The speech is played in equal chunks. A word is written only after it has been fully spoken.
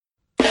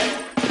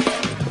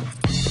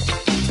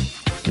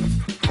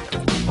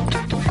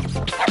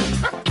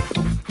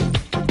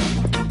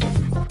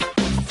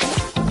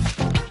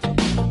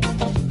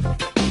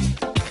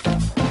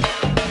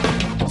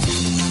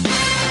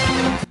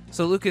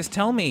Lucas,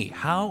 tell me,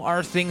 how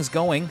are things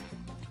going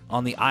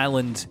on the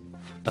island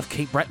of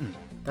Cape Breton?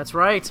 That's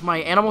right. My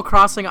Animal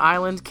Crossing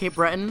island, Cape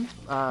Breton,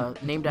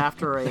 named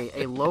after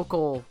a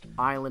local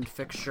island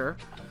fixture.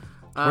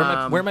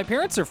 Where my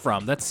parents are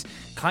from. That's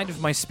kind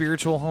of my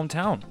spiritual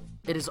hometown.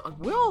 It is.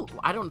 Well,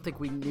 I don't think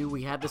we knew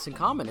we had this in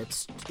common.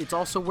 It's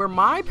also where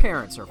my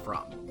parents are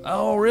from.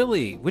 Oh,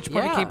 really? Which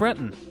part of Cape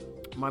Breton?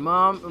 My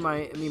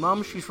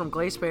mom, she's from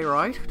Glace Bay,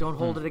 right? Don't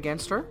hold it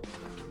against her.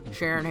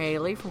 Sharon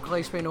Haley from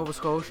Glace Bay, Nova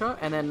Scotia,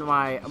 and then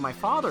my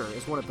father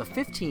is one of the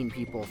 15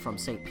 people from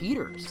St.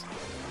 Peter's.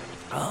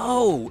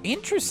 Oh,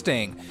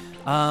 interesting.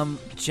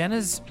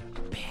 Jenna's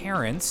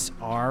parents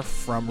are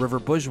from River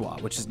Bourgeois,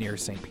 which is near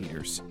St.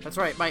 Peter's. That's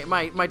right.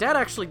 My dad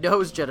actually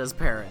knows Jenna's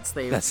parents.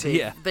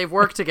 They've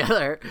worked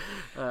together.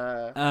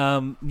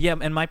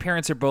 And my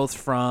parents are both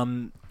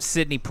from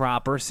Sydney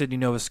proper, Sydney,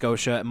 Nova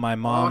Scotia, and my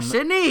mom. Oh,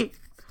 Sydney!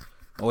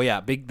 Oh yeah,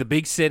 the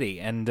big city,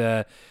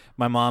 and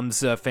my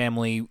mom's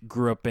family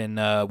grew up in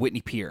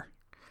Whitney Pier.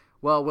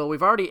 Well,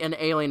 we've already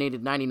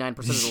alienated 99%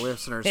 of the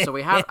listeners, so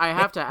I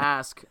have to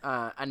ask: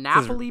 a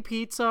Napoli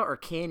pizza or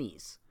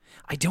Kenny's?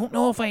 I don't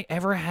know if I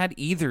ever had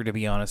either, to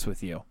be honest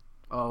with you.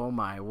 Oh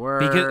my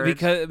word!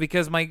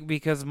 Because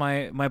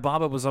my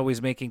baba was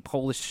always making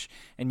Polish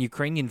and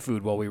Ukrainian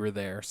food while we were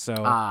there, so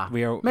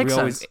we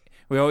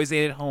always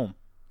ate at home.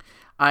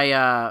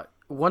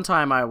 One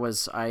time I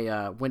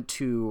went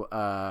to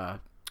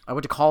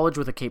college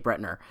with a Cape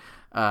Bretoner.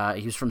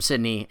 He was from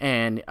Sydney,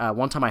 and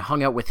one time I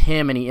hung out with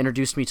him, and he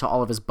introduced me to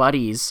all of his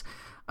buddies,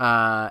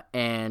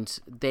 and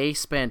they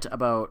spent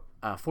about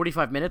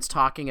 45 minutes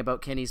talking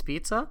about Kenny's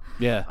Pizza.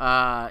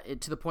 Yeah.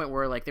 To the point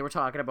where they were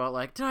talking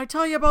about did I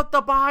tell you about the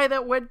guy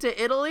that went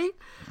to Italy?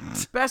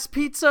 Best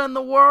pizza in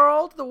the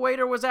world. The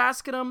waiter was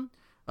asking him,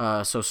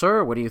 so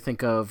sir, what do you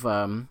think of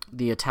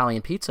the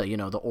Italian pizza? You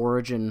know, the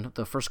origin,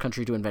 the first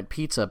country to invent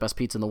pizza, best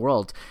pizza in the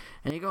world.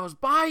 And he goes,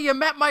 you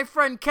met my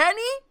friend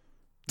Kenny?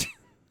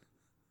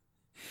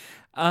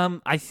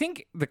 I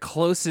think the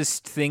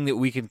closest thing that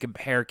we can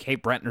compare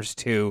Cape Bretoners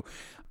to,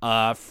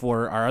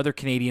 for our other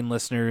Canadian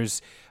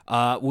listeners,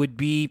 would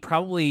be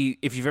probably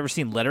if you've ever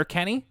seen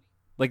Letterkenny.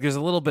 There's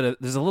a little bit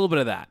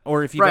of that,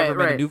 or if you've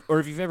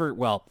ever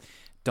met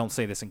don't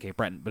say this in Cape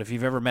Breton, but if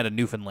you've ever met a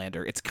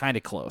Newfoundlander, it's kind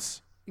of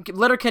close.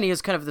 Letterkenny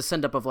is kind of the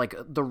send up of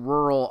the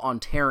rural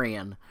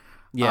Ontarian.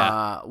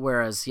 Yeah.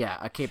 Whereas,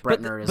 a Cape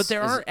Bretoner is. But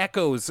there are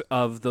echoes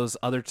of those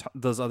other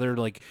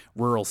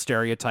rural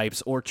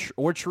stereotypes or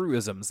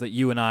truisms that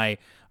you and I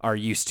are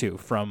used to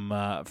from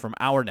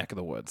our neck of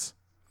the woods.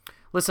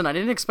 Listen, I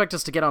didn't expect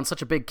us to get on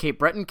such a big Cape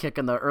Breton kick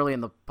early in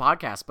the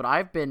podcast, but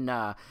I've been,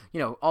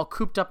 all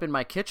cooped up in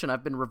my kitchen.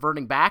 I've been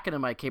reverting back into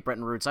my Cape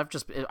Breton roots. I've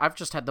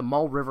just had the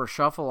Mull River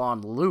Shuffle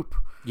on loop.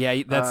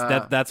 Yeah,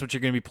 that's what you're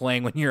going to be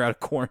playing when you're out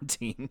of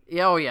quarantine.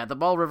 Yeah, oh yeah, the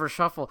Mull River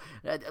Shuffle.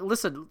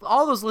 Listen,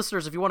 all those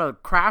listeners, if you want a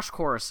crash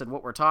course in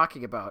what we're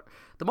talking about,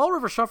 the Mull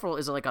River Shuffle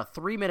is like a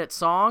 3-minute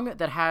song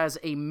that has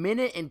a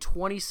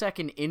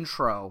 1-20-second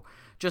intro.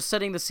 Just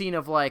setting the scene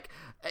of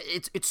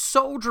it's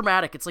so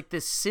dramatic. It's like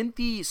this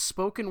synthy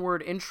spoken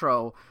word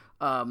intro,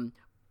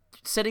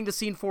 setting the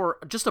scene for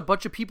just a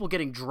bunch of people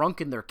getting drunk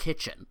in their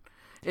kitchen.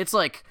 It's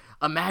like,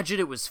 imagine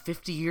it was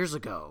 50 years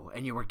ago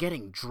and you were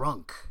getting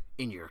drunk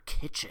in your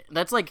kitchen.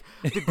 That's like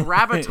the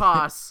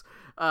gravitas.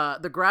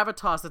 The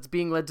gravitas that's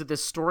being led to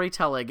this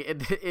storytelling in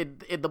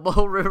the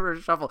Mull River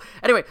Shuffle.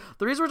 Anyway,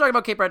 the reason we're talking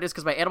about Cape Breton is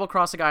because my Animal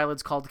Crossing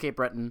island's called Cape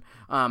Breton,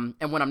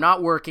 and when I'm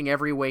not working,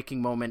 every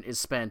waking moment is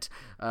spent,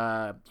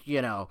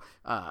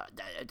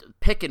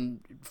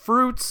 picking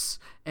fruits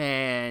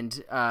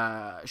and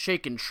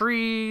shaking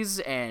trees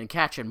and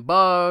catching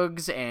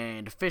bugs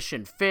and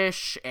fishing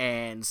fish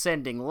and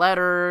sending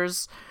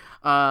letters.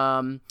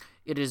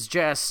 It is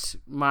just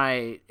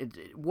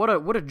what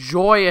a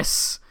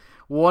joyous,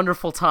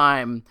 wonderful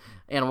time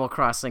Animal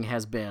Crossing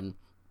has been.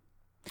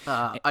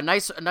 A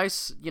nice,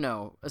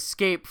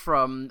 escape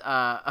from.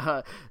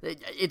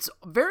 It's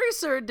very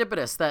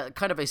serendipitous, that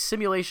kind of a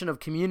simulation of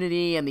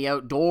community and the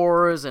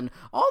outdoors and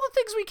all the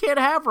things we can't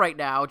have right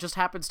now just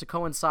happens to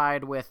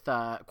coincide with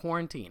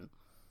quarantine.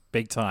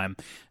 Big time.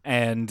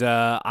 And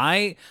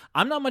I'm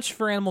not much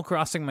for Animal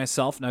Crossing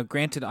myself. Now,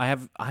 granted, I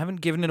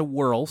haven't given it a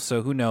whirl,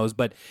 so who knows,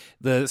 but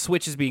the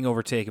Switch is being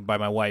overtaken by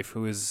my wife,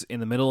 who is in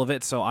the middle of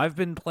it, so I've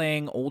been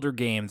playing older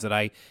games that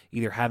I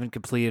either haven't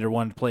completed or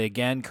want to play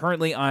again.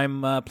 Currently,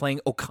 I'm playing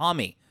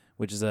Okami,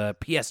 which is a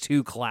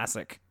PS2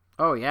 classic.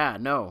 Oh, yeah,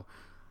 no.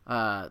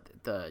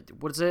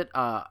 What is it?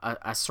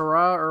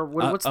 Asura, or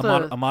what's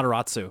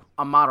Amaterasu.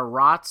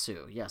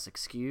 Amaterasu, yes,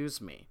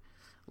 excuse me.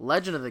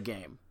 Legend of the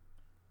game.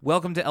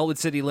 Welcome to Elwood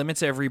City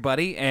Limits,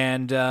 everybody,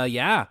 and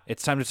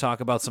it's time to talk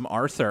about some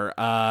Arthur.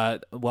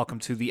 Welcome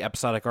to the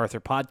Episodic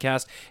Arthur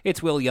podcast.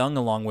 It's Will Young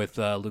along with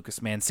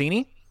Lucas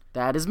Mancini.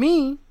 That is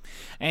me.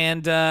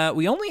 And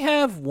we only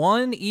have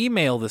one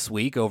email this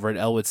week over at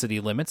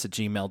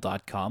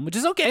elwoodcitylimits@gmail.com, which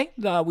is okay.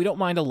 We don't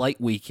mind a light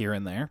week here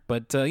and there,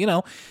 but,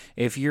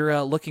 if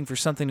you're looking for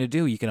something to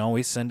do, you can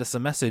always send us a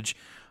message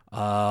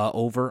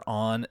over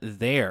on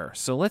there.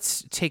 So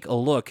let's take a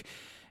look.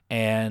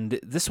 And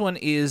this one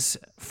is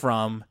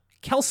from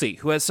Kelsey,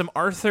 who has some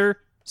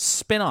Arthur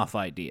spin-off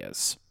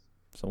ideas.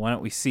 So why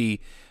don't we see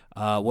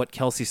what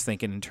Kelsey's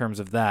thinking in terms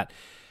of that.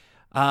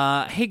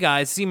 Hey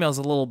guys, this email's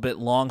a little bit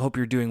long. Hope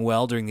you're doing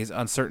well during these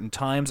uncertain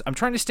times. I'm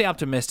trying to stay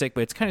optimistic,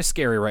 but it's kind of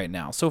scary right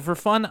now. So for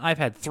fun, I've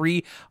had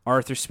 3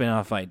 Arthur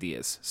spin-off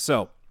ideas.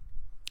 So,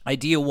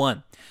 idea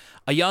 1,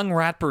 a young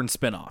Ratburn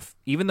spin-off.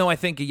 Even though I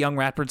think a young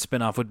Ratburn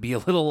spin-off would be a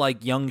little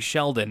like young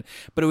Sheldon,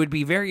 but it would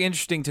be very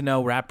interesting to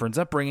know Ratburn's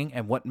upbringing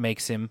and what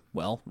makes him,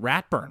 well,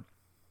 Ratburn.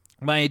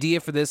 My idea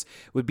for this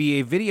would be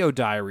a video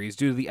diaries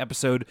due to the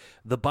episode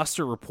The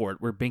Buster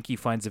Report, where Binky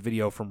finds a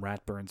video from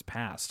Ratburn's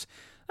past.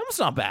 That was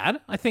not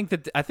bad. I think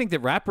that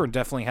Ratburn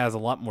definitely has a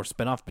lot more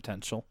spin-off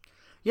potential.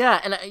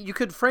 Yeah, and you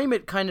could frame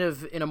it kind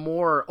of in a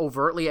more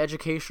overtly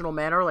educational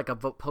manner, like a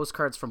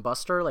postcards from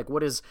Buster. Like,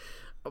 what is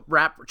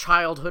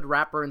childhood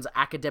Ratburn's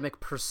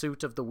academic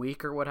pursuit of the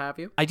week, or what have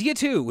you? Idea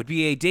 2 would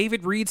be a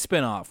David Reed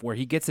spinoff where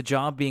he gets a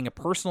job being a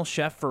personal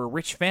chef for a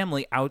rich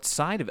family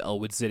outside of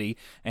Elwood City,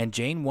 and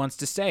Jane wants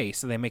to stay,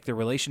 so they make their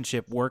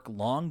relationship work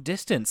long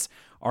distance.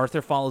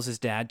 Arthur follows his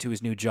dad to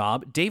his new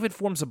job. David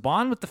forms a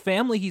bond with the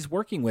family he's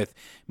working with.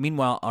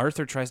 Meanwhile,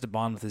 Arthur tries to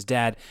bond with his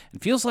dad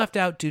and feels left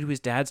out due to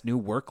his dad's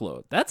new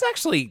workload. That's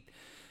actually,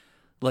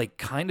 like,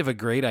 kind of a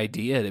great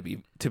idea,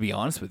 to be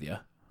honest with you.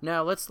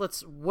 Now let's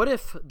what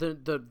if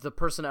the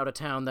person out of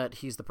town that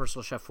he's the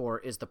personal chef for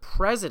is the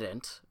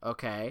president,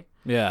 okay?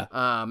 Yeah.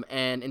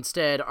 And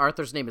instead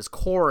Arthur's name is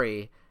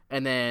Corey,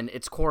 and then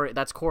it's Corey,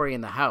 that's Corey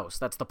in the House.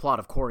 That's the plot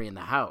of Corey in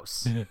the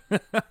House.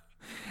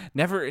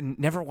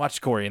 Never watched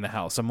Corey in the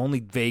House. I'm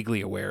only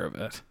vaguely aware of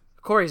it.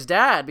 Corey's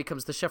dad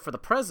becomes the chef for the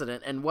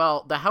president, and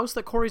well, the house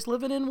that Corey's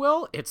living in,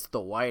 it's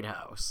the White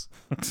House.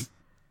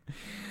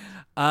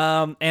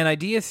 And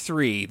idea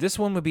 3, this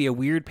one would be a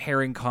weird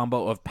pairing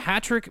combo of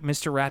Patrick,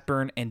 Mr.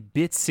 Ratburn, and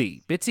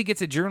Bitsy. Bitsy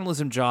gets a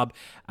journalism job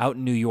out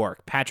in New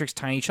York. Patrick's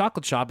tiny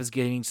chocolate shop is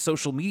getting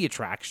social media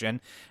traction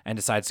and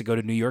decides to go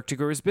to New York to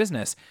grow his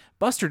business.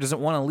 Buster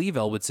doesn't want to leave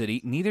Elwood City,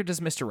 neither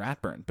does Mr.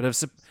 Ratburn,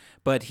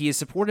 but he is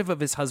supportive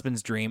of his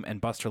husband's dream, and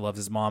Buster loves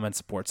his mom and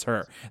supports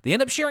her. They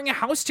end up sharing a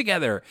house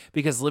together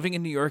because living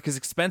in New York is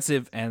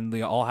expensive, and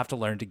they all have to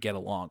learn to get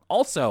along.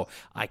 Also,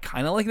 I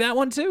kind of like that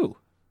one too.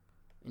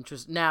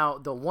 Now,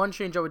 the one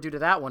change I would do to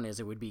that one is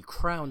it would be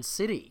Crown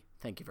City.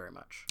 Thank you very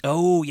much.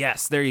 Oh,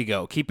 yes, there you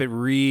go. Keep it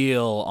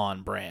real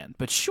on brand.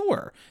 But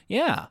sure,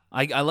 yeah.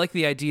 I like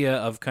the idea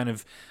of kind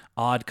of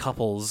odd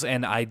couples,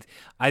 and I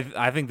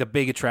think the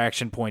big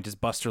attraction point is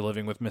Buster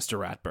living with Mr.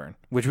 Ratburn,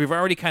 which we've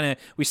already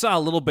we saw a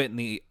little bit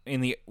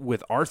in the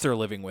with Arthur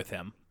living with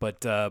him, but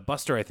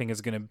Buster I think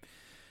is going to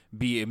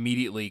be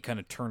immediately kind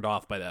of turned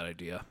off by that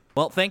idea.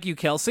 Well, thank you,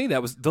 Kelsey.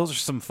 Those are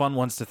some fun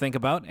ones to think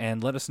about,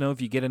 and let us know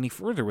if you get any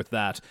further with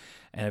that.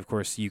 And, of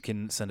course, you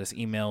can send us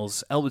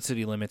emails,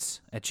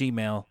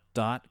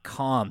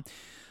 elwoodcitylimits@gmail.com.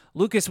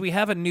 Lucas, we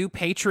have a new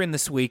patron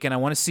this week, and I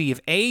want to see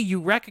if, A, you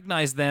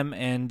recognize them,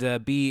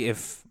 and B,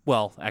 if,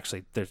 well,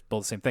 actually, they're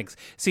both the same things.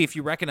 See if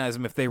you recognize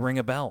them if they ring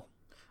a bell.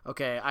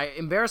 Okay, I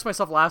embarrassed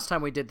myself last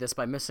time we did this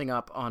by missing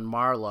up on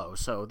Marlowe,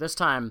 so this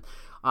time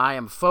I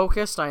am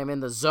focused, I am in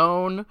the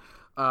zone.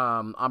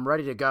 I'm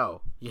ready to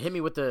go. You hit me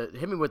with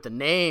the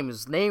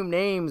names. Name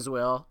names,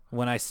 Will.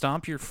 When I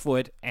stomp your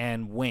foot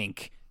and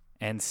wink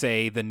and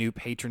say the new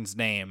patron's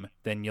name,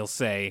 then you'll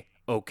say,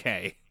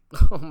 okay.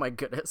 Oh my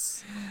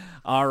goodness.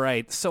 All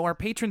right. So our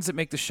patrons that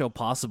make the show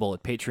possible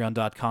at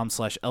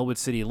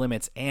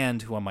patreon.com/ElwoodCityLimits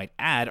and, who I might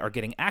add, are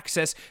getting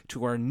access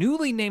to our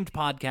newly named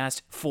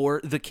podcast, For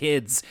the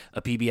Kids,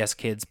 a PBS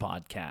Kids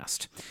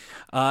podcast.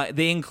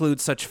 They include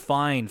such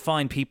fine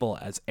people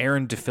as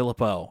Aaron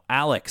DeFilippo,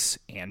 Alex,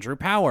 Andrew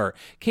Power,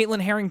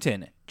 Caitlin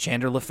Harrington,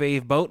 Chandler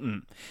LaFave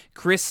Boughton,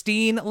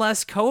 Christine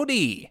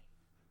Lescody.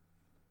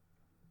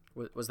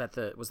 Was that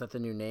the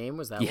new name?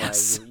 Was that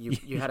yes. why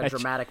you had a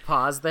dramatic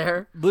pause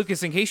there?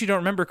 Lucas, in case you don't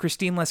remember,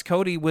 Christine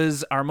Lescody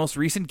was our most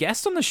recent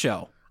guest on the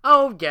show.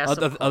 Oh, yes.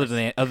 Other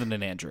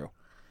than Andrew.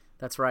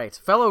 That's right.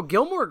 Fellow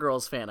Gilmore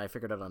Girls fan, I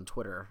figured out on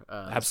Twitter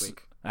this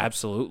week.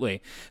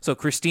 Absolutely. So,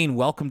 Christine,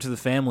 welcome to the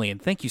family,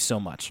 and thank you so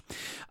much.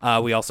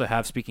 We also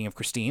have, speaking of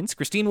Christines,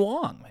 Christine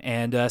Wong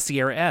and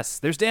Sierra S.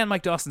 There's Dan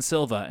Mike Dawson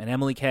Silva and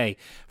Emily K.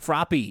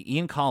 Froppy,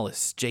 Ian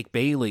Collis, Jake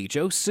Bailey,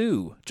 Joe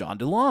Sue, John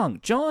DeLong,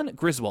 John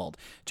Griswold,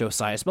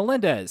 Josias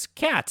Melendez,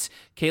 Kat,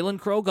 Kaylin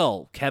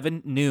Krogel,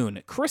 Kevin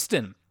Noon,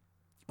 Kristen,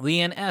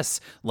 Leanne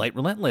S., Light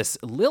Relentless,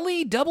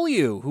 Lily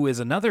W., who is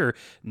another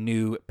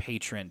new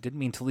patron. Didn't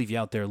mean to leave you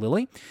out there,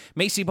 Lily.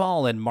 Macy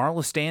Ball and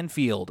Marla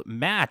Stanfield,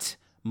 Matt,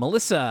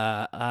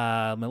 Melissa,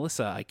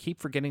 I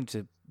keep forgetting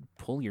to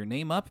pull your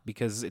name up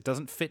because it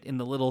doesn't fit in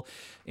the little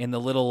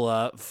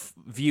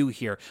view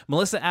here.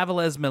 Melissa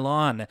Avilés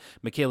Milan,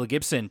 Michaela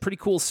Gibson, Pretty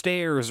Cool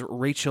Stairs,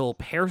 Rachel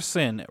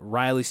Pearson,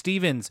 Riley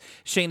Stevens,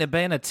 Shayna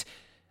Bennett,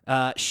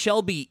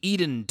 Shelby,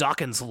 Eden,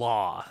 Dawkins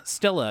Law,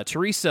 Stella,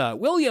 Teresa,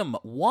 William,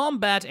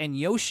 Wombat, and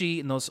Yoshi,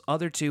 and those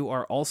other two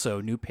are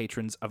also new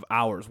patrons of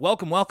ours.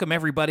 Welcome,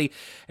 everybody.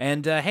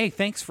 And hey,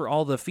 thanks for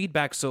all the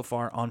feedback so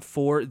far on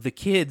For the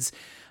Kids.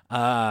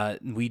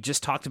 We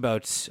just talked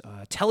about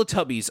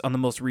Teletubbies on the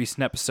most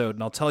recent episode,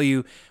 and I'll tell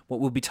you what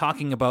we'll be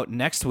talking about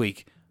next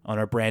week on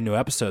our brand new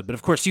episode. But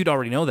of course, you'd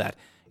already know that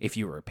if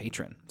you were a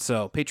patron.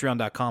 So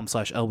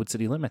patreon.com/Elwood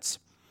City Limits.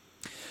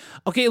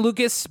 Okay,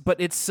 Lucas, but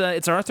it's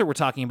Arthur we're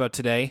talking about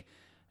today,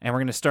 and we're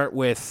going to start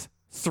with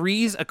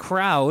Three's a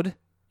Crowd,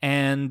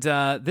 and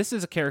this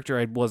is a character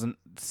I wasn't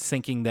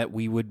thinking that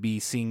we would be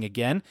seeing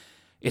again.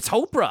 It's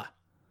Hopra.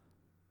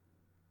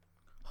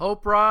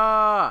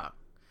 Hopra!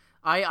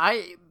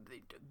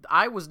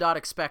 I was not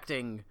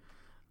expecting...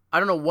 I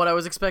don't know what I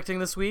was expecting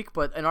this week,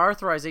 but an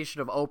authorization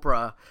of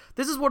Oprah.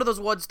 This is one of those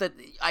ones that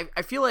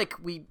I feel like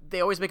they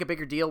always make a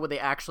bigger deal when they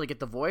actually get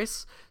the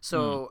voice.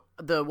 So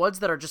the ones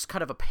that are just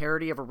kind of a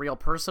parody of a real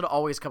person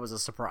always come as a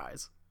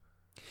surprise.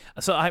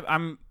 So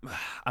I'm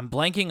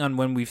blanking on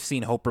when we've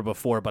seen Hopra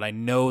before, but I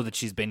know that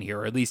she's been here,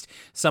 or at least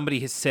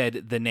somebody has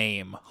said the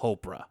name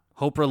Hopra.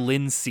 Hopra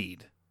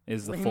Linseed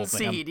is the full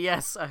thing. Linseed,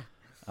 yes.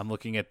 I'm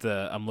looking up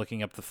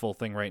the full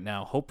thing right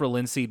now. Hopra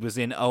Linseed was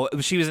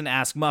she was in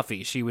Ask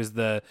Muffy. She was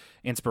the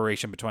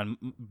inspiration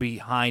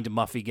behind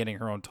Muffy getting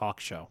her own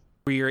talk show.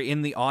 We are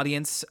in the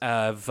audience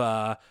of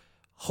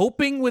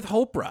Hoping with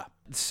Hopra.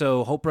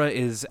 So Hopra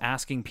is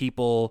asking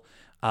people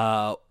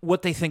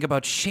what they think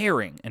about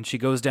sharing, and she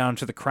goes down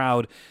to the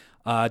crowd.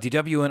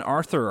 DW and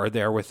Arthur are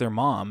there with their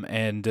mom,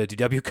 and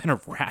DW kind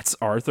of rats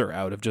Arthur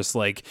out of just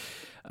like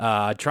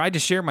tried to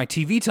share my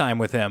TV time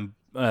with him.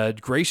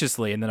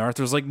 Graciously, and then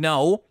Arthur's like,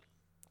 no,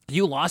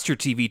 you lost your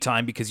TV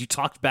time because you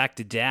talked back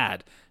to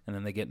Dad, and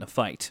then they get in a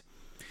fight.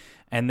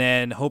 And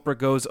then Hopra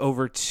goes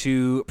over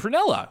to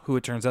Prunella, who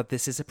it turns out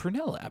this is a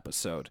Prunella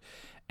episode,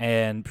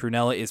 and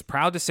Prunella is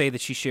proud to say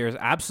that she shares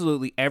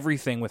absolutely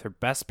everything with her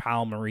best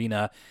pal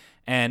Marina,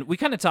 and we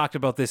kind of talked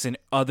about this in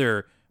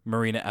other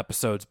Marina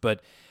episodes,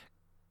 but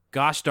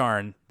gosh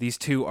darn, these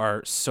two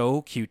are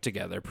so cute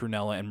together,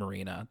 Prunella and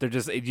Marina. You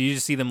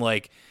just see them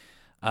like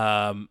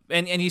and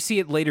you see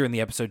it later in the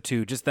episode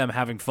too, just them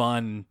having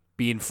fun,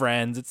 being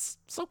friends. It's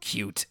so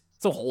cute,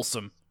 so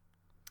wholesome.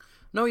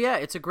 No, yeah,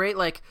 it's a great,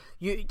 like,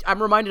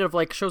 I'm reminded of,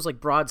 like, shows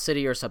like Broad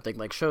City or something,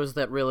 like, shows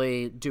that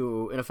really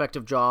do an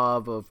effective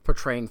job of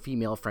portraying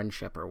female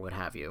friendship or what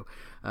have you.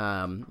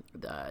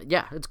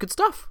 Yeah, it's good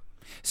stuff.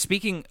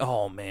 Speaking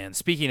of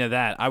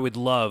that, I would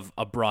love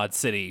a Broad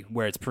City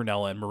where it's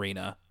Prunella and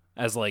Marina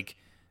as, like,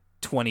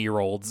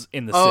 20-year-olds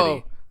in the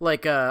city.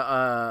 Like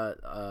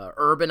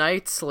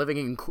urbanites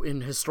living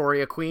in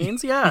Historia,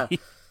 Queens. Yeah.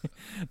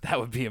 That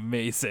would be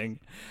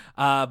amazing.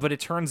 But it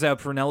turns out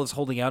Prunella's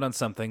holding out on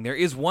something. There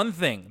is one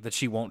thing that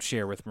she won't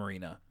share with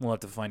Marina. We'll have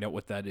to find out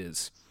what that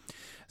is.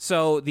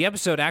 So the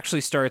episode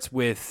actually starts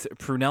with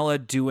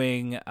Prunella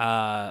doing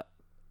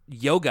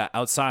yoga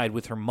outside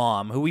with her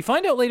mom, who we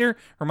find out later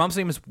her mom's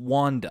name is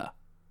Wanda.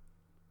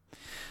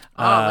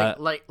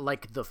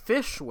 Like the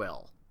fish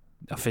will.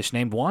 A fish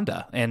named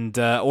Wanda, and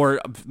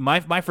or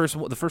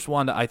the first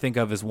Wanda I think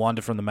of is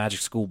Wanda from the Magic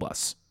School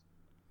Bus.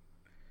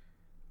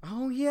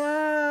 Oh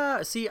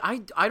yeah. See,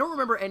 I don't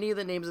remember any of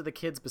the names of the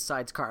kids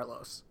besides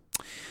Carlos.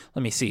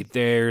 Let me see.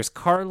 There's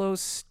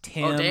Carlos,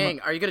 Tim. Oh dang,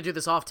 are you gonna do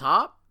this off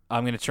top?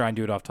 I'm gonna try and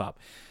do it off top.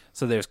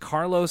 So there's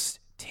Carlos,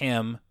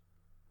 Tim,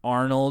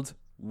 Arnold,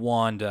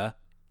 Wanda,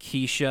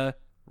 Keisha,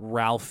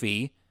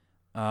 Ralphie,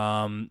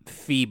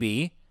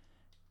 Phoebe,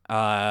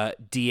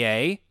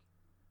 DA.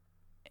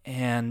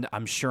 And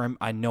I'm sure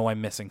I know I'm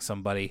missing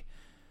somebody.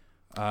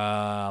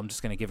 I'm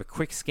just going to give a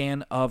quick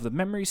scan of the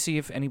memory, see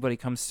if anybody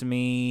comes to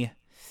me.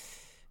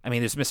 I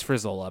mean, there's Miss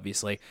Frizzle,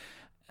 obviously.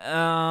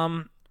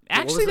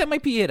 Actually, that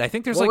might be it. I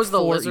think there's what like was the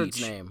 4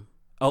 lizard's each. name?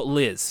 Oh,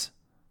 Liz.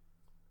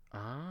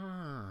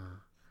 Ah.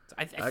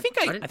 I think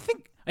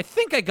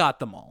I got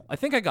them all. I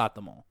think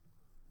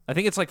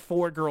it's like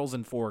 4 girls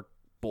and 4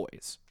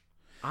 boys.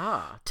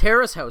 Ah,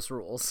 Terrace House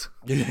rules.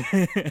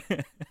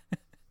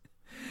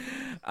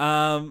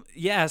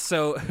 Yeah,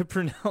 so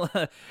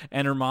Prunella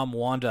and her mom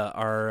Wanda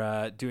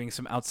are doing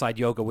some outside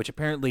yoga, which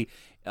apparently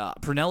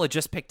Prunella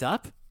just picked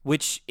up,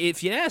 which,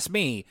 if you ask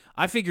me,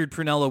 I figured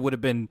Prunella would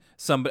have been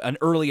an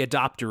early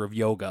adopter of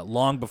yoga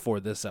long before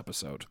this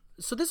episode.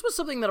 So this was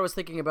something that I was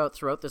thinking about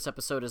throughout this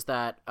episode, is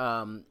that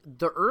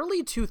the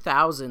early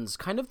 2000s,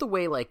 kind of the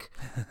way like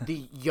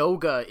the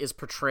yoga is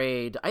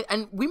portrayed,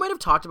 and we might have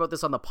talked about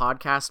this on the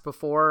podcast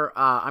before,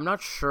 I'm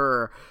not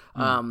sure.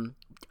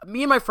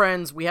 Me and my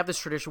friends, we have this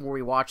tradition where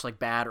we watch like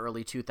bad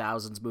early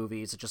 2000s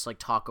movies and just like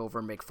talk over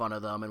and make fun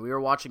of them. And we were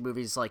watching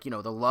movies like,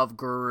 The Love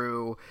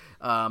Guru,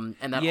 and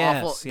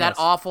that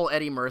awful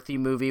Eddie Murphy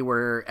movie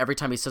where every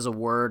time he says a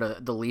word,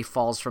 the leaf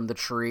falls from the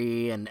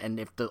tree, and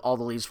if all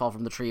the leaves fall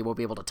from the tree, he won't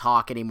be able to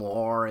talk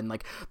anymore. And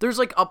like, there's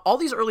like all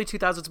these early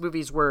 2000s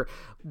movies where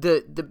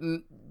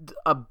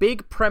a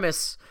big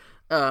premise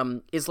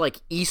is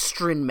like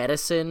Eastern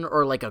medicine,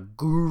 or like a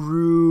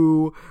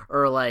guru,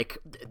 or like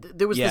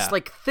there was this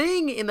like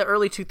thing in the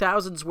early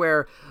 2000s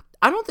where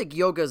I don't think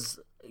yoga's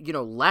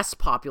less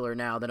popular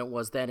now than it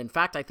was then. In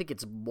fact, I think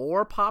it's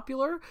more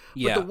popular.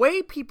 Yeah. But the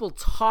way people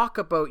talk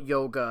about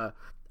yoga,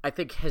 I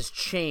think, has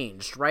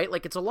changed, right?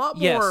 Like, it's a lot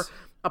more Yes.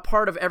 a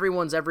part of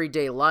everyone's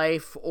everyday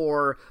life,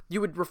 or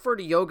you would refer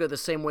to yoga the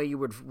same way you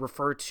would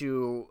refer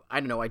to, I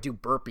don't know, I do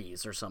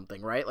burpees or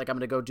something, right? Like, I'm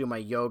going to go do my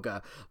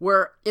yoga.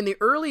 Where in the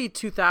early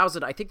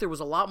 2000s, I think there was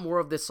a lot more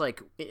of this,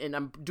 like, and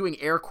I'm doing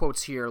air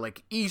quotes here,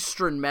 like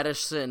Eastern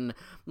medicine,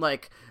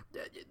 like,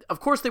 of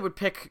course they would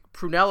pick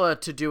Prunella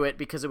to do it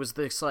because it was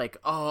this, like,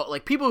 oh,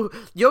 like,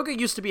 yoga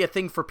used to be a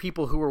thing for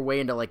people who were way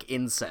into, like,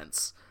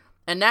 incense.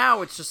 And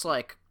now it's just,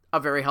 like, a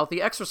very healthy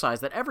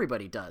exercise that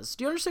everybody does.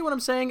 Do you understand what I'm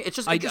saying? It's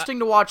just interesting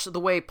to watch the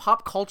way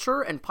pop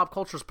culture and pop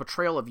culture's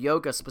portrayal of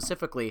yoga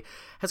specifically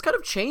has kind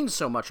of changed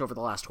so much over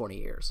the last 20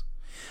 years.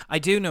 I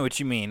do know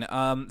what you mean.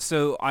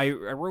 So I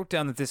wrote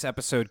down that this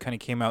episode kind of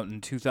came out in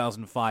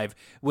 2005,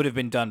 would have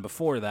been done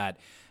before that.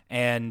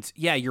 And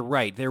yeah, you're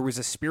right. There was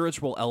a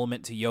spiritual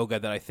element to yoga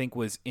that I think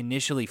was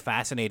initially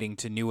fascinating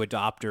to new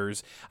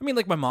adopters. I mean,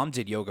 like my mom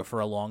did yoga for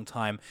a long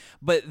time,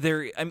 but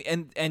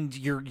and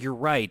you're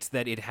right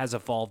that it has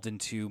evolved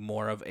into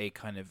more of a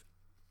kind of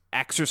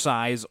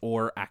exercise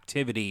or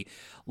activity,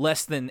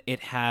 less than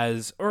it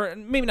has, or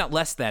maybe not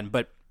less than,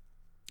 but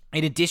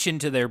in addition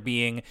to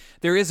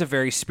there is a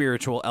very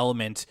spiritual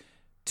element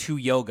to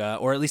yoga,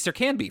 or at least there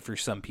can be for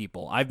some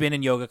people. I've been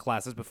in yoga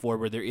classes before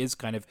where there is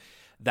kind of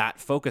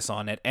that focus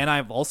on it, and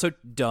I've also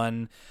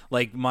done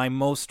like my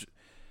most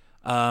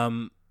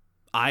before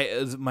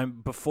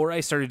I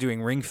started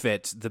doing Ring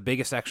Fit, the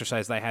biggest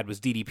exercise that I had was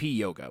DDP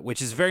yoga,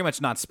 which is very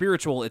much not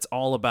spiritual. It's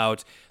all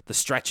about the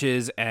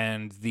stretches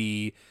and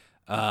the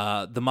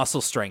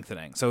muscle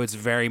strengthening. So it's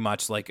very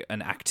much like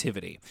an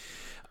activity.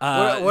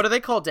 What do they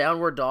call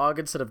downward dog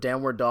instead of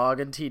downward dog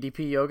in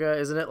TDP yoga?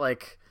 Isn't it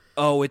like?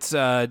 Oh, it's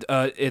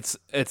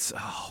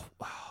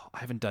I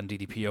haven't done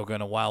DDP yoga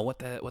in a while. What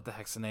the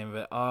heck's the name of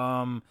it?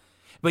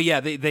 But yeah,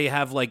 they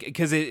have like,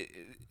 because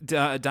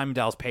Diamond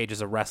Dallas Page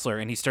is a wrestler,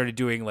 and he started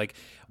doing like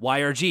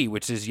YRG,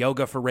 which is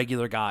yoga for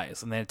regular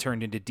guys, and then it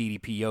turned into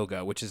DDP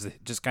yoga, which is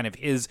just kind of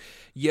his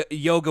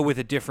yoga with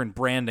a different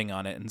branding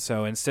on it. And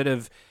so instead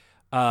of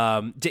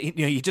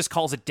he just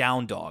calls it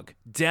down dog.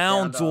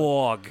 Down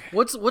dog.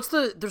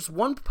 There's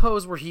one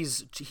pose where he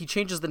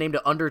changes the name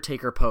to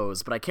Undertaker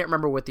pose, but I can't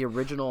remember what the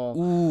original.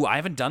 Ooh, I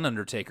haven't done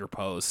Undertaker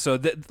pose. So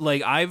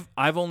like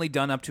I've only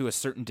done up to a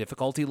certain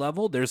difficulty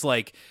level. There's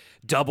like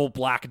double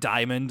black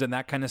diamond and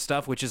that kind of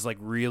stuff, which is like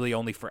really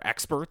only for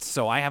experts.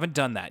 So I haven't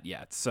done that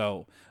yet.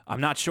 So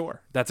I'm not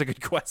sure. That's a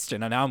good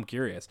question. And now I'm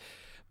curious.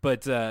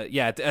 But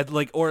yeah, at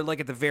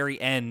the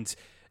very end,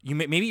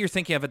 maybe you're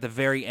thinking of at the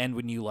very end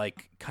when you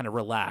like kind of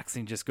relax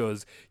and he just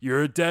goes,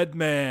 "You're a dead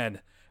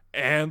man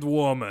and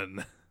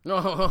woman."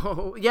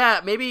 Oh, yeah,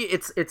 maybe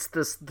it's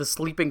the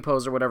sleeping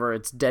pose or whatever.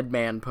 It's dead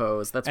man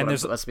pose. That's what I'm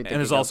supposed to be thinking.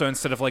 And there's also,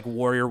 instead of like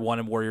Warrior 1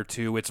 and Warrior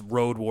 2, it's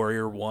Road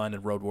Warrior 1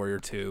 and Road Warrior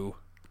 2.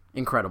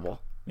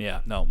 Incredible.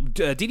 Yeah, no,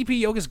 DDP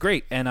yoga is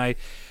great, and I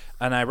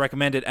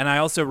recommend it. And I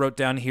also wrote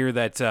down here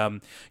that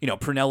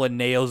Prunella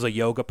nails a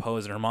yoga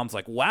pose, and her mom's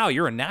like, "Wow,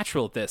 you're a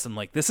natural at this." And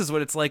like, this is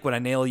what it's like when I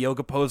nail a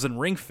yoga pose in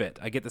Ring Fit.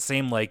 I get the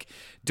same like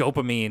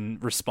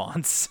dopamine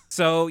response.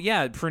 So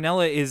yeah,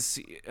 Prunella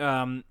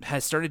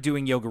has started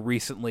doing yoga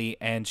recently,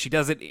 and she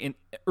does it in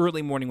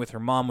early morning with her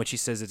mom, which she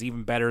says is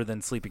even better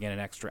than sleeping in an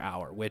extra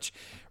hour, which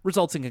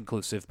results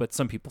inconclusive, but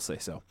some people say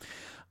so.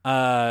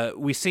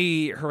 We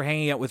see her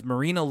hanging out with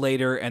Marina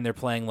later, and they're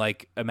playing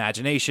like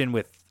Imagination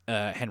with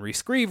Henry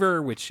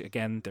Screever, which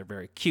again, they're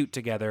very cute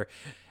together.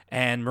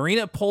 And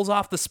Marina pulls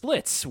off the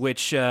splits,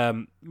 which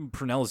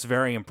Prunella is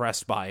very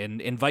impressed by,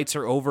 and invites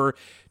her over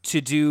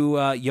to do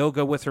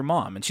yoga with her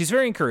mom. And she's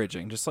very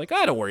encouraging, just like,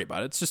 "Don't worry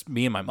about it. It's just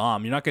me and my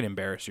mom. You're not going to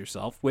embarrass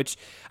yourself." Which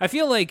I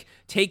feel like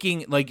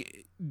taking,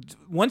 like,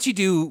 once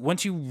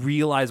you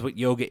realize what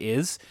yoga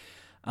is,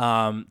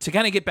 to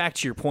kind of get back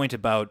to your point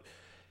about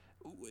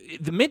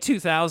the mid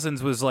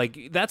 2000s was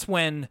like, that's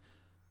when,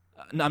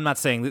 I'm not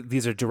saying that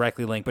these are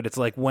directly linked, but it's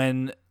like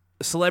when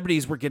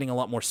celebrities were getting a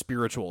lot more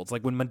spiritual. It's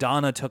like when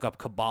Madonna took up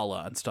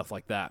Kabbalah and stuff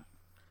like that.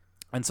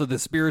 And so the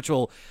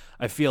spiritual,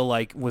 I feel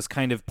like, was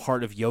kind of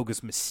part of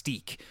yoga's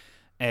mystique.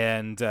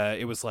 And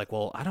it was like,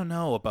 well, I don't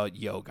know about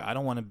yoga. I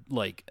don't want to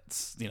like,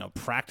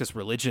 practice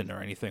religion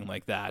or anything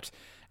like that.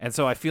 And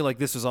so I feel like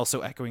this was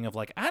also echoing of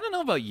like, I don't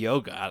know about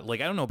yoga.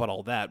 Like, I don't know about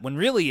all that. When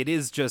really it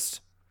is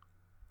just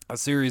a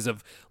series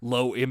of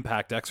low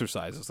impact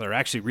exercises that are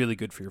actually really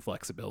good for your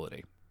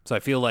flexibility. So I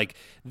feel like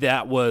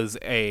that was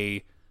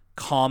a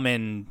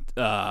common,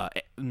 not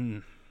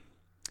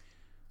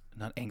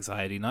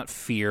anxiety, not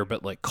fear,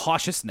 but like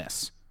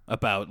cautiousness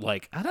about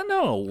like, I don't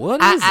know,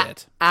 what is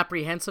it?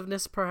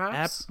 Apprehensiveness,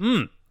 perhaps?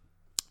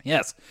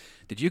 Yes.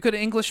 Did you go to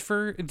English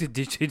for, did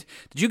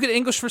you go to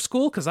English for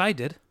school? Because I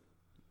did.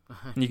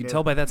 You can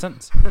tell by that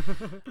sentence.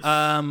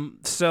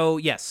 So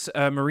yes,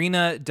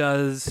 Marina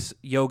does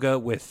yoga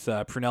with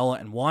Prunella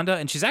and Wanda,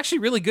 and she's actually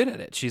really good at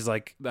it. She's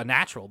like a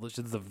natural. This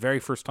is the very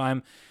first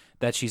time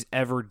that she's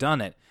ever done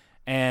it.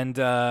 And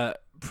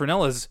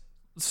Prunella's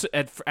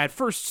at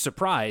first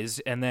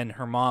surprised, and then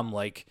her mom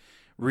like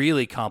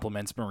really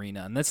compliments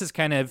Marina. And this is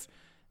kind of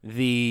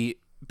the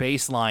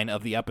baseline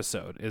of the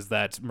episode, is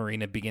that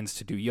Marina begins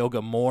to do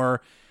yoga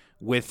more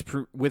with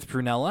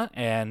Prunella,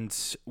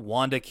 and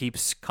Wanda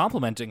keeps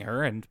complimenting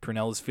her, and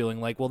Prunella's feeling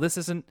like, well, this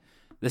isn't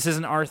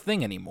our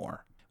thing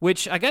anymore.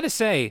 Which I gotta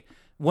say,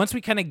 once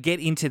we kind of get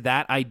into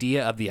that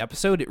idea of the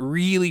episode, it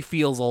really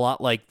feels a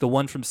lot like the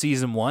one from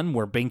season 1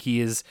 where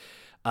Binky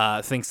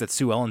thinks that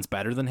Sue Ellen's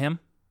better than him.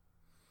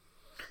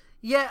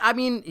 Yeah, I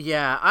mean,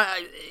 yeah,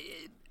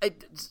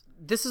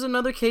 this is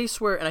another case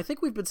where, and I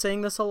think we've been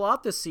saying this a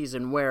lot this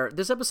season, where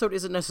this episode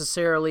isn't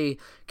necessarily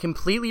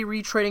completely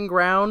retreading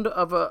ground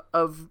of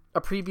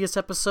a previous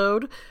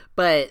episode,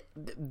 but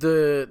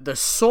the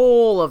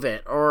soul of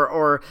it,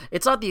 or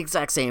it's not the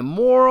exact same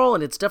moral,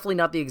 and it's definitely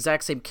not the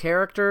exact same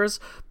characters,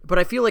 but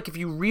I feel like if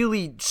you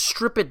really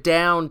strip it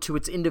down to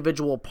its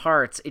individual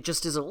parts, it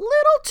just is a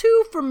little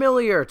too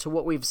familiar to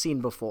what we've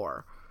seen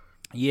before.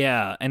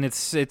 Yeah, and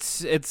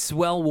it's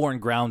well-worn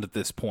ground at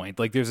this point.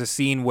 Like, there's a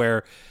scene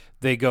where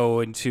they go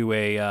into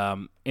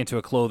a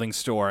clothing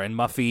store, and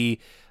Muffy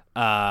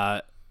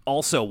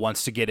also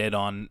wants to get in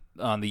on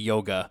the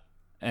yoga,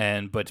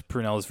 but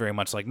Prunella's very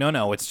much like,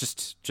 no,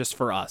 it's just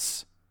for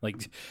us.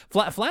 Like,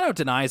 flat out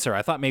denies her.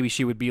 I thought maybe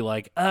she would be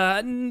like,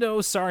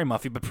 no, sorry,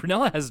 Muffy, but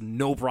Prunella has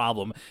no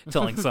problem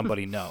telling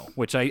somebody no,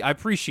 which I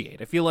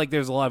appreciate. I feel like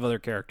there's a lot of other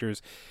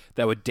characters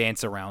that would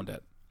dance around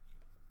it.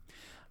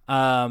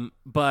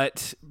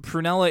 But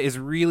Prunella is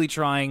really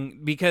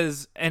trying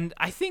and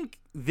I think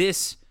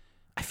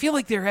I feel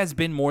like there has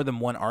been more than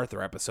one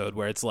Arthur episode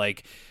where it's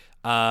like,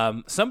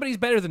 somebody's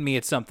better than me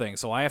at something,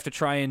 so I have to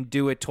try and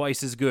do it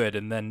twice as good,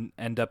 and then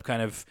end up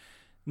kind of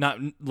not,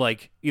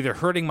 like, either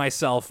hurting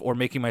myself or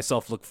making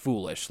myself look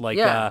foolish. Like,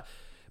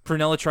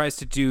 Prunella tries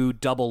to do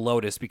double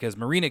lotus because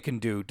Marina can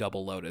do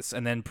double lotus,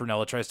 and then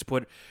Prunella tries to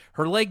put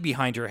her leg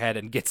behind her head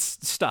and gets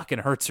stuck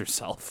and hurts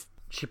herself.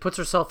 She puts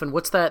herself in,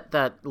 what's that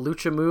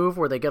lucha move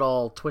where they get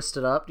all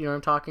twisted up? Do you know what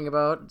I'm talking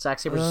about? Zack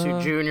Sabre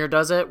Jr.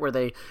 does it, where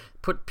they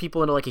put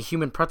people into like a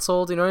human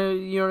pretzel. Do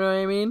you know what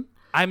I mean?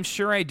 I'm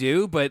sure I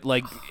do, but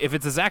like, if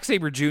it's a Zack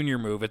Sabre Jr.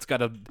 move, it's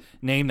got a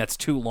name that's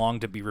too long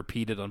to be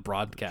repeated on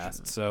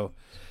broadcast. So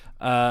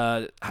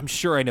I'm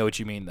sure I know what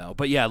you mean, though.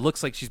 But yeah, it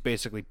looks like she's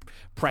basically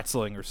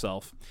pretzeling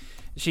herself.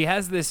 She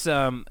has this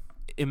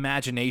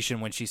imagination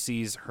when she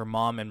sees her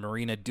mom and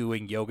Marina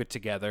doing yoga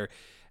together.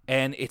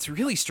 And it's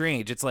really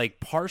strange. It's like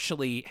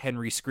partially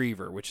Henry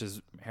Screever, which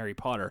is Harry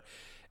Potter.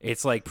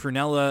 It's like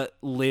Prunella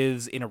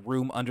lives in a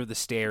room under the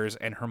stairs,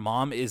 and her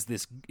mom is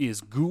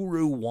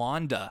Guru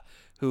Wanda,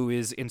 who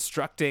is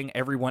instructing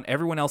everyone.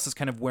 Everyone else is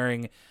kind of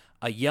wearing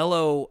a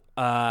yellow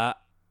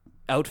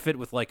outfit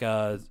with like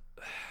I'm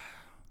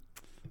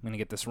going to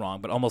get this wrong,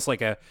 but almost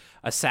like a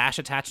sash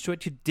attached to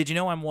it. Did you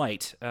know I'm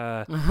white?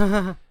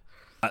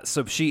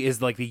 So she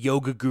is like the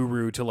yoga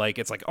guru to, like,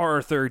 it's like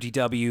Arthur,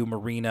 DW,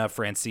 Marina,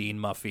 Francine,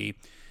 Muffy,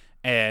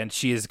 and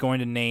she is going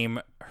to name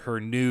her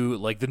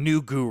the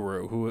new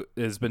guru who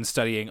has been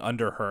studying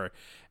under her.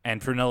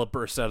 And Prunella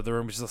bursts out of the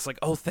room. She's just like,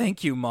 "Oh,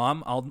 thank you,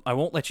 Mom. I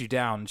won't let you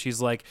down." And she's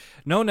like,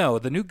 "No,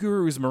 the new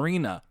guru is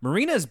Marina.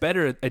 Marina is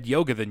better at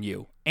yoga than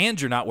you,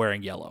 and you're not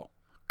wearing yellow."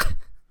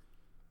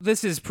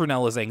 This is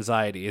Prunella's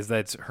anxiety, is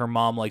that her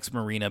mom likes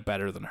Marina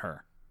better than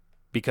her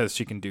because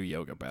she can do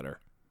yoga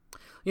better.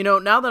 You know,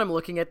 now that I'm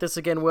looking at this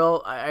again,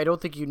 Will, I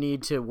don't think you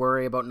need to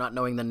worry about not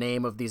knowing the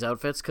name of these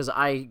outfits, because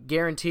I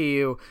guarantee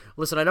you,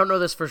 listen, I don't know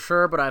this for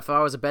sure, but if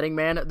I was a betting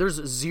man, there's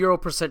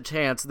 0%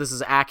 chance this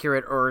is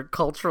accurate or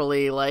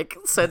culturally, like,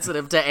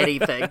 sensitive to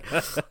anything.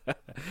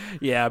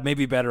 Yeah,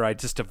 maybe better I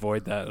just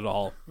avoid that at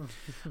all.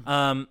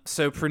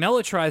 So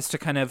Prunella tries to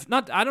kind of,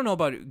 I don't know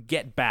about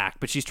get back,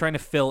 but she's trying to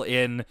fill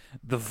in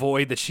the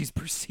void that she's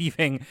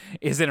perceiving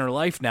is in her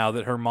life now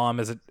that her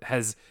mom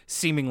has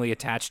seemingly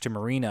attached to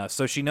Marina.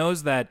 So she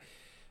knows that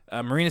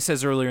Marina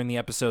says earlier in the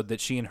episode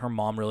that she and her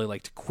mom really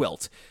like to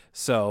quilt.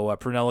 So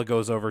Prunella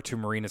goes over to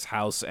Marina's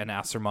house and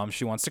asks her mom if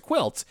she wants to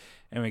quilt.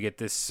 And we get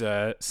this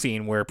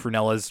scene where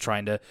Prunella's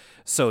trying to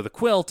sew the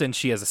quilt, and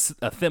she has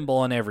a thimble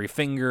on every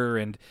finger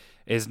and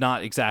is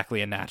not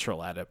exactly a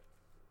natural at it.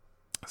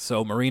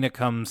 So Marina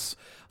comes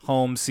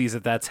home, sees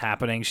that that's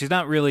happening. She's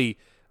not really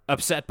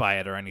upset by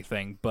it or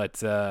anything, but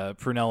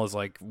Prunella's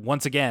like,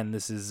 once again,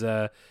 this is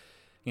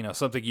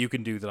something you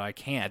can do that I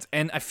can't.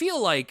 And I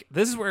feel like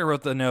this is where I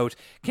wrote the note.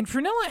 Can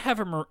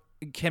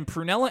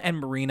Prunella and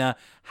Marina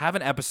have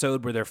an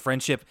episode where their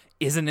friendship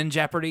isn't in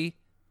jeopardy?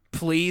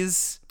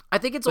 Please? I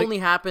think it's only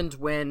happened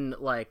when,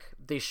 like,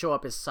 they show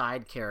up as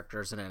side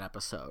characters in an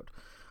episode.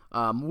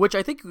 Which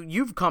I think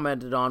you've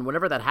commented on.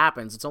 Whenever that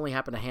happens, it's only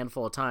happened a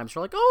handful of times.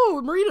 You're like,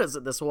 oh, Marina's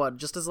in this one,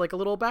 just as like a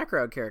little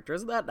background character.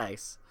 Isn't that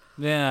nice?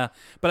 Yeah,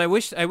 but I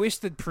wish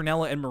that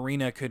Prunella and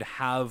Marina could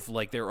have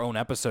like their own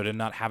episode and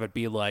not have it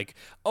be like,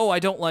 oh, I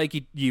don't like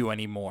you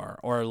anymore,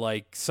 or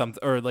like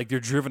or like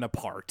they're driven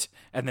apart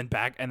and then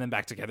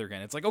back together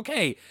again. It's like,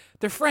 okay,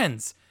 they're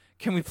friends.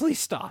 Can we please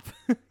stop?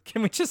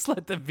 Can we just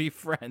let them be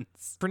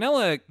friends?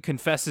 Prunella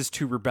confesses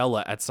to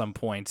Rubella at some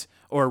point,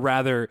 or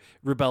rather,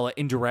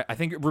 I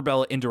think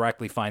Rubella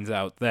indirectly finds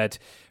out that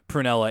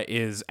Prunella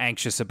is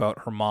anxious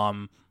about her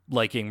mom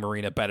liking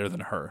Marina better than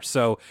her.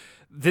 So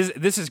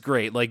this is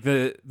great. Like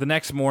the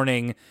next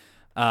morning,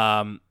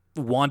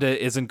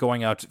 Wanda isn't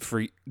going out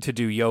to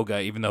do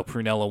yoga, even though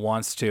Prunella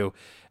wants to.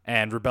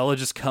 And Rubella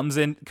just comes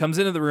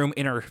into the room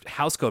in her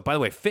house coat. By the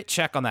way, fit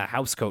check on that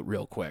house coat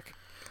real quick.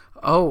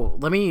 Oh,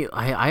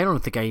 I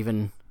don't think I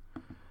even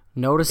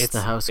noticed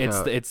the house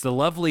coat. It's the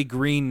lovely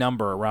green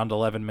number around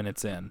 11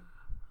 minutes in.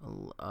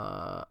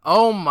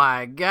 Oh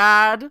my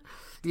God.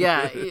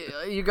 Yeah,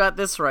 you got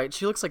this right.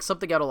 She looks like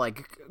something out of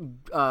like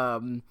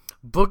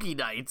Boogie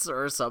Nights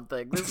or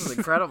something. This is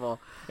incredible.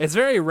 It's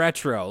very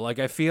retro. Like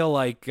I feel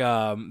like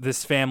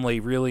this family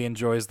really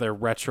enjoys their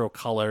retro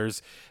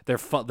colors, their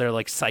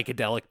like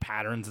psychedelic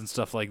patterns and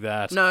stuff like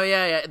that. No,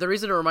 yeah. The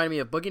reason it reminded me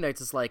of Boogie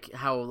Nights is like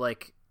how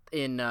like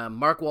in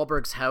Mark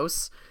Wahlberg's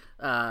house,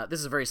 this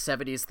is a very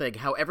 70s thing,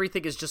 how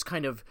everything is just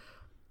kind of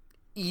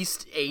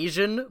East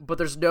Asian, but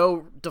there's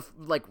no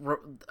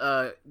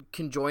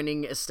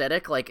conjoining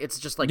aesthetic. Like it's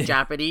just like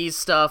Japanese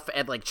stuff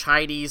and like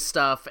Chinese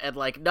stuff, and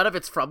like none of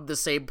it's from the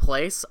same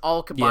place,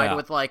 all combined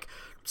with like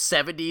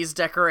 70s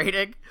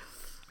decorating.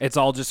 It's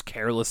all just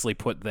carelessly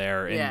put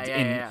there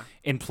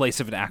in place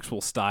of an actual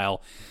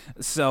style.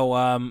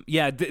 So,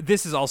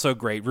 this is also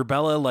great.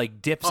 Rubella,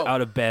 like, dips out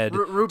of bed.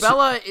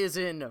 Rubella is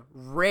in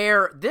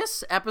rare...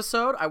 This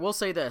episode, I will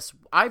say this.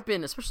 I've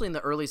been, especially in the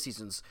early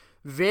seasons,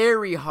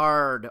 very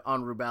hard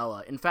on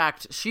Rubella. In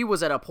fact, she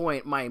was at a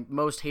point my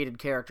most hated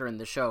character in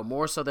the show,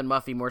 more so than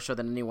Muffy, more so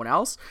than anyone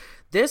else.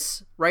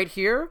 This right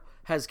here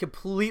has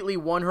completely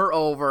won her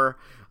over.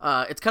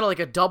 It's kind of like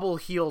a double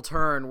heel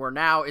turn where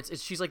now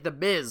she's like the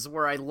Miz,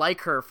 where I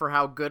like her for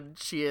how good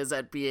she is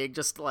at being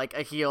just like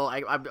a heel.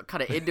 I'm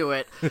kind of into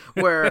it,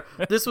 where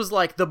this was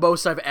like the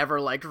most I've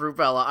ever liked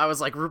Rubella. I was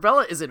like,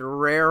 Rubella is in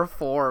rare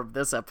form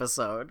this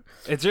episode.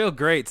 It's real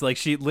great. It's like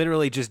she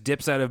literally just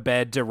dips out of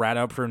bed to rat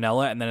out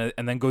Prunella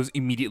and then goes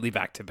immediately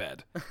back to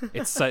bed.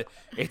 It's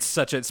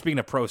such a, speaking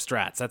of pro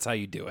strats, that's how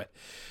you do it.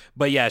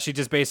 But yeah, she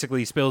just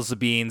basically spills the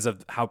beans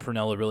of how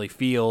Prunella really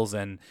feels,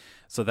 and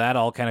so that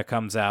all kind of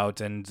comes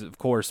out. And of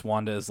course,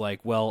 Wanda is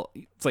like, well,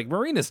 it's like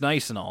Marina's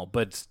nice and all,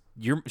 but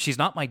she's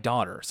not my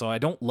daughter, so I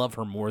don't love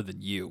her more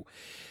than you.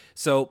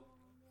 So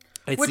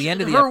it's the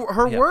end of the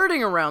her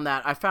wording around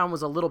that I found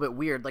was a little bit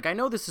weird. Like, I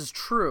know this is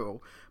true,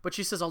 but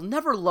she says, I'll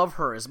never love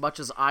her as much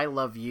as I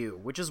love you,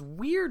 which is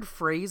weird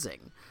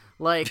phrasing.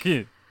 Like...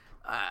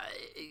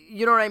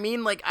 you know what I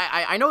mean? Like,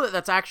 I know that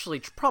that's actually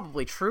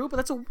probably true, but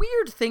that's a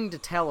weird thing to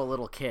tell a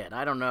little kid.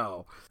 I don't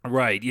know.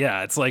 Right,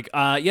 yeah. It's like,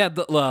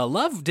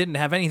 love didn't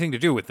have anything to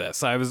do with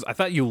this. I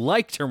thought you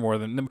liked her more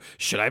than...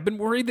 Should I have been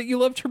worried that you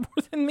loved her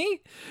more than me?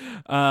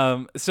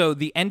 So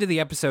the end of the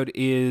episode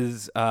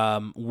is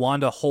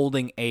Wanda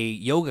holding a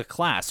yoga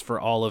class for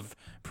all of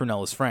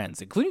Prunella's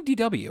friends, including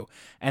DW,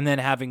 and then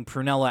having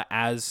Prunella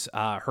as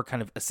her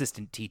kind of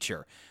assistant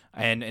teacher.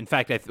 And in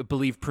fact, I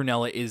believe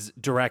Prunella is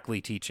directly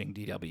teaching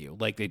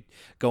DW. Like, they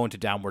go into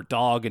Downward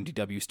Dog, and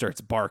DW starts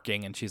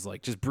barking, and she's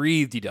like, "Just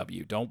breathe,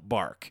 DW. Don't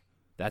bark."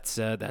 That's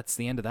the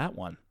end of that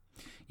one.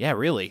 Yeah,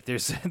 really.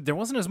 There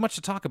wasn't as much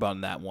to talk about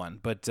in that one,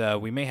 but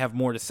we may have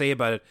more to say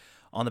about it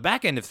on the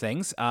back end of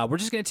things. We're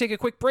just going to take a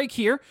quick break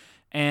here,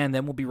 and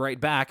then we'll be right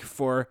back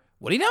for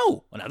What Do You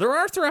Know? Another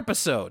Arthur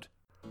episode.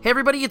 Hey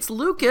everybody, it's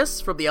Lucas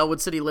from the Elwood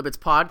City Limits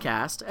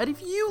podcast, and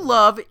if you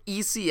love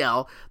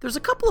ECL, there's a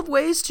couple of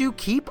ways to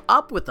keep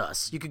up with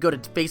us. You could go to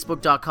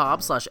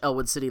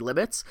facebook.com/Elwood City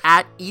Limits,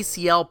 at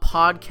ECL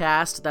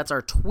Podcast, that's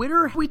our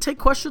Twitter. We take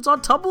questions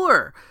on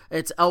Tumblr.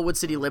 It's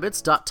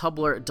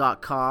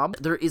elwoodcitylimits.tumblr.com.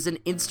 There is an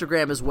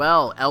Instagram as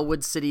well,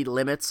 Elwood City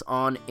Limits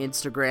on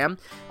Instagram.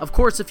 Of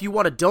course, if you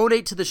want to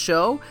donate to the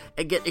show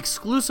and get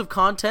exclusive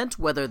content,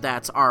 whether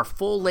that's our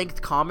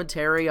full-length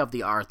commentary of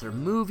the Arthur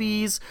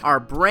movies, our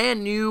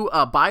brand new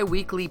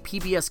bi-weekly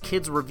PBS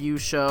Kids review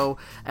show,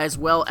 as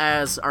well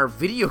as our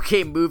video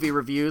game movie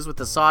reviews with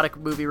the Sonic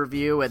movie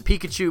review and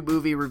Pikachu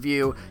movie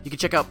review, you can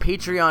check out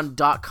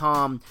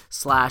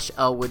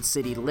patreon.com/Elwood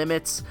City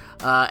Limits.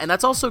 And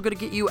that's also going to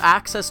get you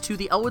access to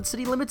the Elwood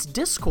City Limits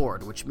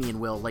Discord, which me and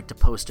Will like to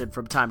post in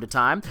from time to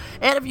time.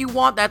 And if you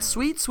want that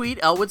sweet, sweet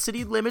Elwood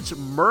City Limits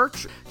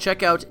merch,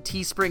 check out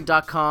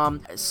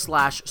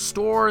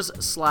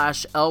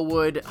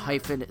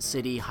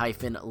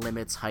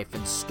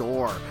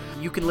teespring.com/stores/Elwood-City-Limits-store.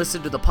 You can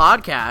listen to the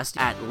podcast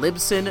at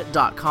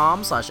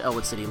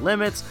libsyn.com/Elwood City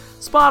Limits,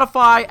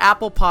 Spotify,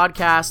 Apple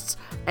Podcasts,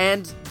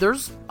 and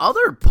there's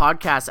other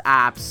podcast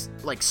apps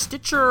like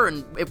Stitcher,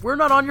 and if we're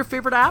not on your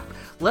favorite app,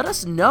 let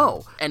us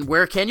know. And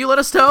where can you let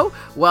us know?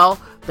 Well,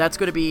 that's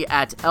going to be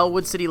at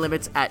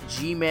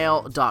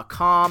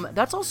elwoodcitylimits@gmail.com.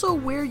 That's also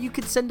where you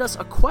can send us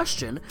a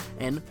question,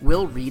 and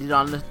we'll read it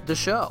on the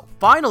show.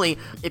 Finally,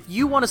 if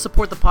you want to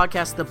support the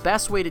podcast, the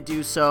best way to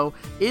do so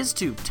is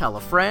to tell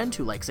a friend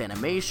who likes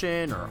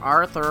animation or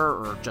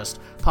Arthur or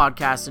just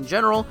podcasts in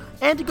general,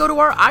 and to go to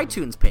our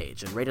iTunes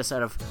page and rate us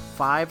out of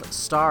 5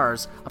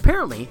 stars.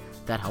 Apparently,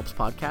 that helps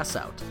podcasts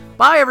out.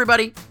 Bye,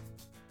 everybody!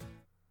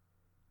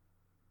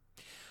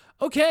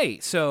 Okay,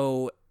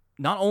 so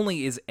not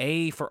only is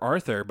A for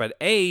Arthur, but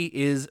A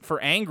is for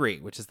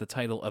Angry, which is the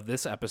title of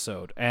this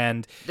episode.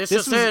 And This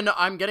is in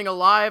I'm getting a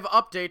live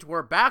update.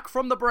 We're back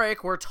from the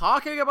break. We're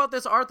talking about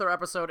this Arthur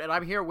episode, and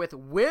I'm here with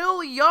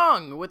Will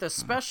Young with a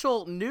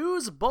special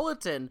news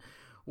bulletin.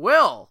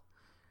 Will,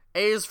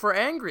 A is for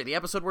Angry, the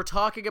episode we're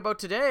talking about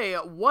today.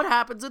 What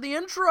happens in the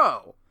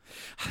intro?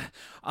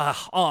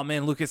 Oh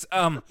man, Lucas.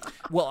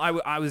 Well,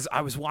 I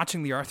was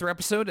watching the Arthur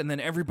episode, and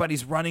then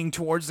everybody's running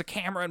towards the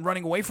camera and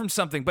running away from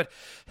something, but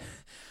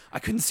I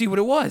couldn't see what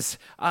it was.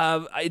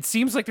 It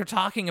seems like they're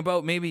talking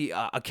about maybe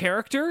a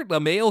character, a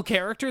male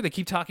character. They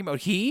keep talking about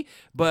he,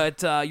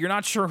 but you're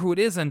not sure who it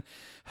is, and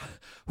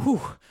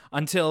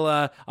until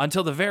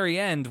the very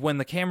end when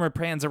the camera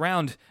pans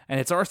around and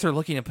it's Arthur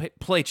looking to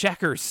play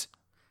checkers.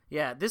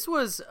 Yeah, this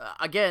was,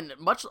 again,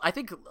 much, I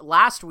think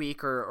last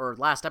week or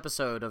last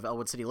episode of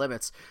Elwood City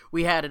Limits,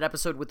 we had an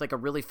episode with like a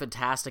really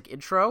fantastic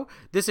intro.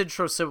 This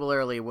intro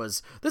similarly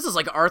this is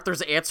like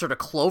Arthur's answer to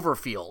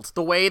Cloverfield.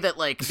 The way that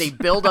like they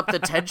build up the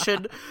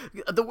tension,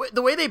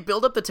 the way they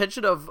build up the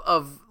tension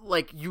of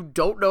like you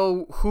don't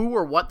know who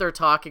or what they're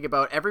talking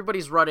about.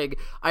 Everybody's running.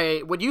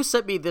 When you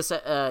sent me this,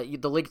 the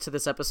link to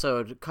this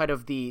episode, kind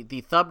of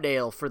the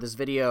thumbnail for this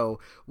video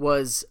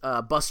was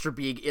Buster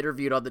being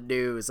interviewed on the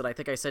news, and I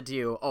think I said to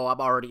you, I'm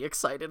already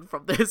excited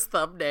from this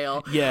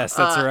thumbnail. Yes,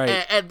 that's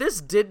right. And this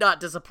did not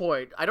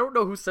disappoint. I don't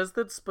know who says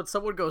this, but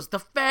someone goes, "The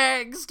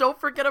fangs! Don't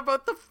forget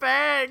about the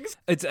fangs!"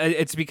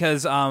 It's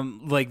because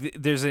like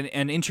there's an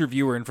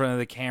interviewer in front of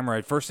the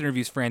camera. First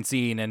interviews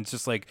Francine, and it's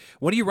just like,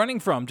 "What are you running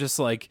from?" Just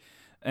like.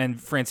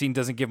 And Francine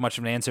doesn't give much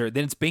of an answer.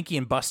 Then it's Binky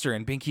and Buster,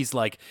 and Binky's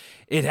like,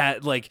 it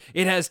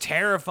has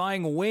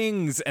terrifying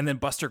wings. And then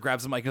Buster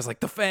grabs the mic and is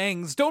like, the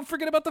fangs. Don't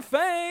forget about the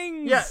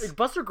fangs. Yeah,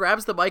 Buster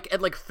grabs the mic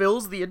and like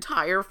fills the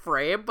entire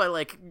frame by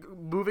like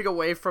moving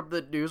away from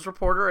the news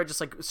reporter and just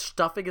like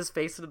stuffing his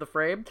face into the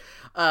frame.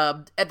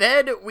 And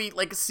then we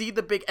like see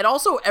the big, and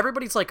also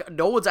everybody's like,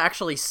 no one's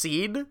actually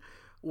seen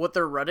what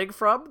they're running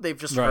from. They've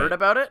just heard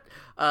about it.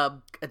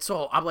 And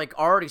so I'm like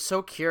already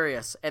so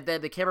curious. And then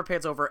the camera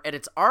pans over and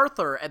it's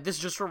Arthur. And this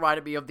just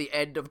reminded me of the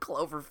end of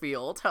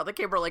Cloverfield, how the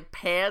camera like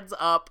pans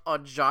up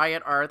on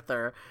giant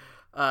Arthur.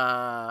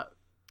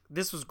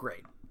 This was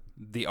great.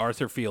 The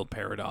Arthur Field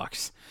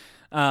paradox.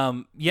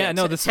 10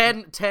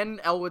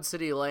 Elwood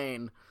City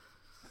Lane.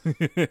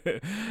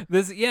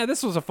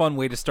 This was a fun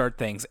way to start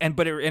things.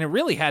 But it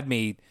really had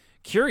me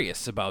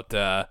curious about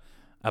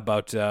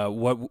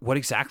what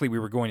exactly we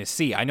were going to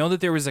see. I know that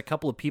there was a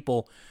couple of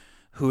people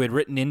who had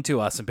written into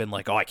us and been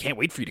like, "Oh, I can't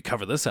wait for you to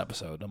cover this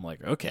episode." I'm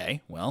like,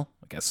 okay, well,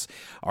 I guess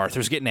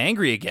Arthur's getting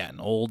angry again.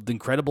 Old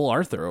incredible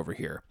Arthur over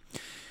here.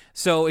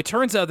 So it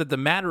turns out that the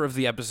matter of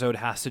the episode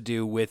has to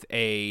do with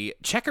a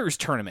checkers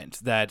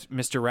tournament that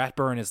Mr.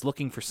 Ratburn is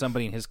looking for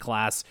somebody in his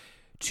class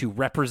to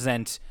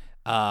represent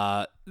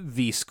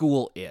the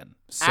school in.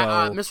 So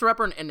Mr.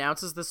 Ratburn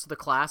announces this to the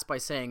class by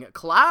saying,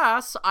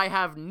 "Class, I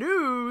have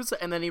news,"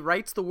 and then he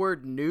writes the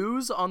word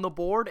 "news" on the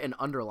board and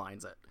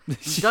underlines it.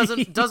 He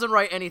doesn't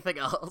write anything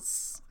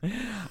else.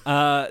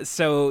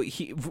 So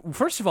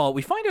first of all,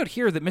 we find out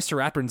here that Mr.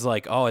 Ratburn's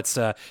like, it's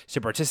to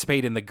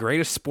participate in the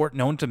greatest sport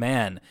known to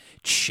man,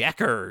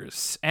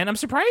 checkers. And I'm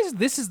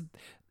surprised is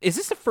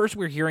this the first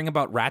we're hearing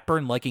about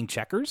Ratburn liking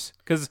checkers?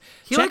 Because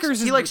he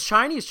likes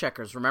Chinese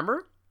checkers,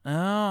 remember?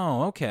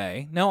 Oh,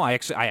 okay. No, I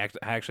actually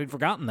had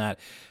forgotten that.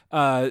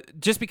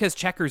 Just because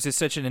checkers is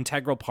such an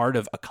integral part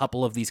of a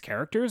couple of these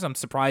characters, I'm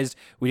surprised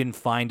we didn't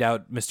find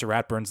out Mr.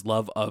 Ratburn's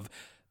love of,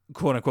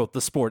 quote unquote, the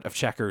sport of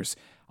checkers.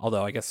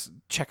 Although I guess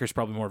checkers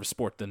probably more of a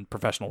sport than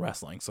professional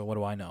wrestling, so what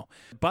do I know?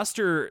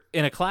 Buster,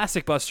 in a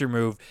classic Buster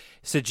move,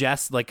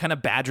 suggests, like, kind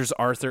of badgers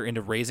Arthur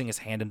into raising his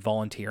hand and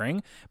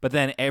volunteering, but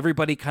then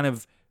everybody kind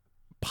of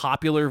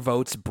popular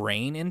votes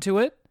Brain into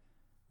it,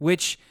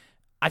 which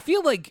I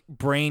feel like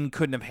Brain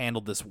couldn't have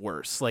handled this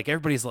worse. Like,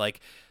 everybody's like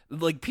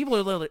people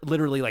are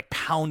literally like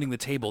pounding the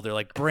table. They're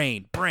like,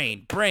 Brain,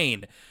 Brain,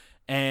 Brain.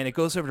 And it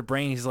goes over to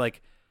Brain. He's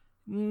like,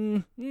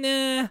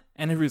 nah.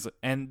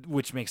 And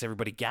which makes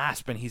everybody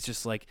gasp. And he's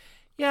just like,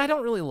 yeah, I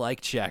don't really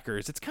like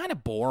checkers. It's kind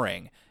of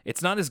boring.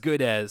 It's not as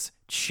good as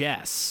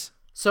chess.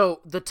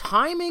 So the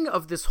timing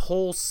of this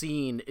whole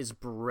scene is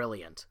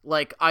brilliant.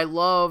 Like, I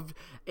loved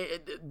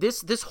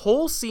this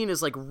whole scene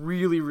is like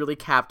really, really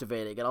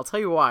captivating, and I'll tell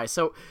you why.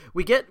 So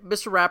we get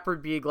Mr.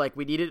 Ratburn being like,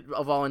 we needed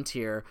a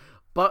volunteer,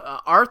 but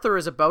Arthur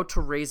is about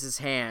to raise his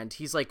hand.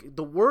 He's like,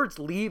 the words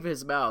leave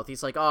his mouth.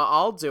 He's like,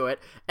 I'll do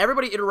it.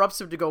 Everybody interrupts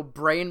him to go,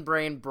 Brain,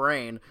 Brain,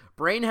 Brain.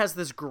 Brain has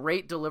this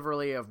great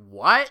delivery of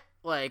what?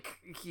 Like,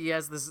 he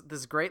has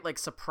this great, like,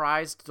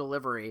 surprised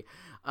delivery.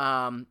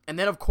 And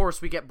then, of course,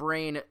 we get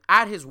Brain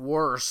at his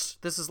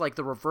worst. This is like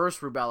the reverse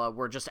Rubella.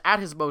 We're just at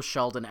his most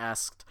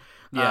Sheldon-esque,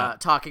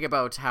 talking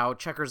about how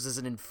checkers is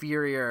an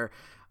inferior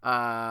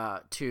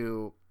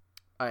to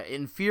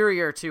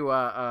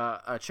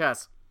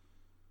chess.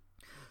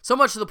 So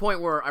much to the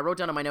point where I wrote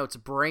down in my notes,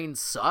 Brain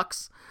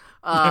sucks.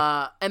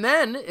 And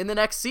then in the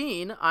next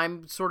scene,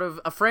 I'm sort of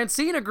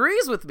Francine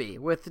agrees with me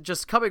with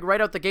just coming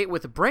right out the gate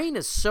with Brain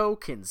is so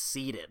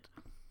conceited.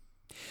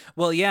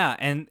 Well, yeah,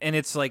 and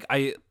it's like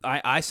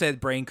I said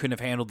Brain couldn't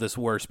have handled this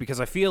worse because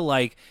I feel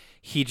like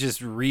he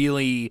just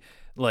really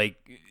like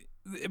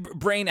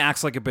Brain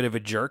acts like a bit of a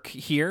jerk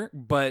here,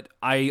 but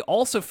I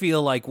also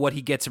feel like what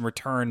he gets in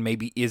return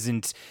maybe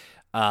isn't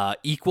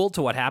equal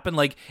to what happened.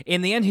 Like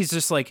in the end, he's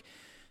just like,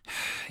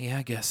 yeah,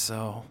 I guess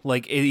so.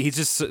 Like he's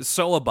just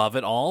so above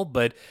it all,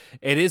 but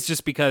it is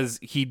just because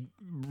he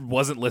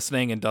wasn't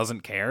listening and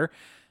doesn't care.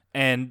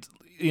 And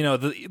you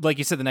know, like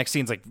you said, the next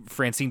scene's like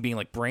Francine being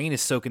like, Brain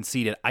is so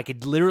conceited. I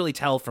could literally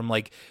tell from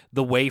like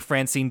the way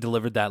Francine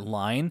delivered that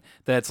line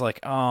that it's like,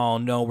 oh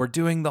no, we're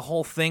doing the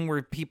whole thing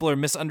where people are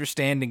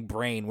misunderstanding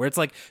Brain. Where it's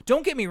like,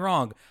 don't get me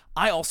wrong,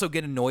 I also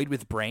get annoyed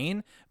with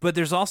Brain, but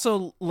there's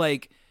also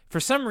like, for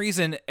some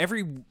reason,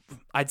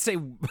 I'd say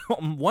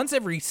once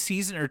every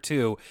season or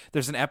two,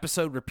 there's an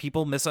episode where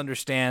people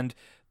misunderstand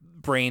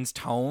Brain's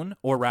tone,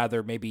 or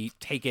rather maybe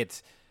take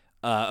it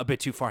a bit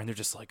too far, and they're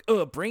just like,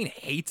 "Oh, Brain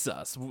hates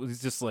us."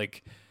 It's just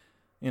like,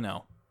 you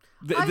know,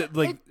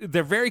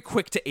 they're very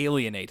quick to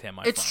alienate him.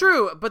 It's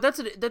true, but that's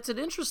an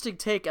interesting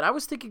take, and I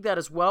was thinking that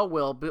as well,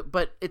 Will.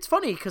 But it's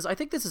funny because I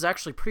think this is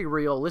actually pretty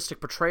realistic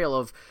portrayal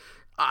of,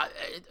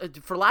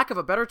 for lack of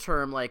a better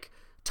term, like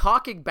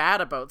talking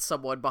bad about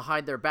someone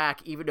behind their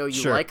back, even though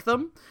you like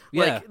them.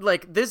 Yeah.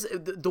 Like this,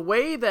 the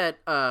way that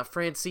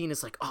Francine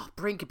is like, oh,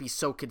 Brain could be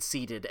so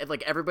conceited, and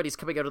like everybody's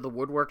coming out of the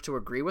woodwork to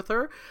agree with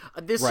her.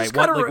 This right. is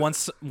kind of like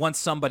once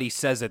somebody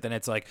says it, then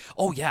it's like,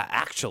 oh yeah,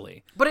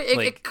 actually. But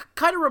it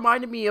kind of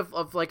reminded me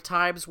of like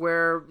times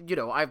where, you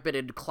know, I've been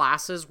in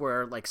classes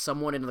where like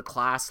someone in the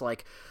class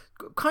like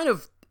kind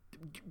of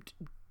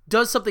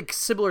does something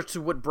similar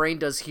to what Brain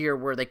does here,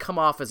 where they come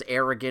off as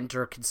arrogant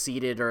or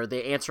conceited, or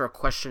they answer a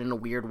question in a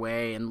weird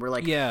way, and we're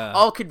like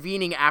all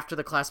convening after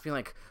the class being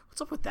like,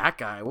 what's up with that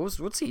guy?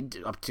 What's he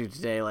up to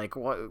today? Like,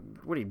 what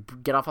did he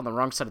get off on the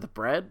wrong side of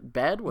the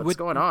bed? What's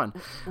going on?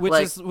 Which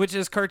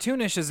is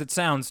cartoonish as it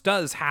sounds,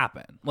 does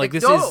happen. Like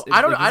this no, is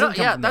I don't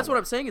yeah, that's what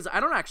I'm saying is I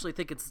don't actually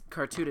think it's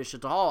cartoonish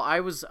at all.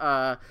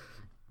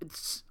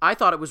 I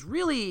thought it was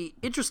really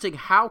interesting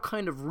how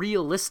kind of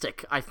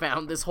realistic I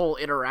found this whole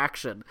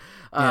interaction,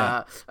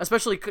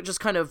 especially just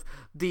kind of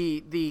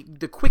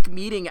the quick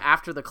meeting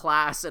after the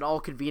class and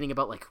all convening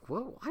about like,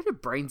 whoa, why did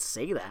Brain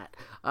say that?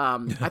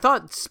 I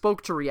thought it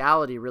spoke to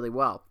reality really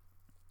well.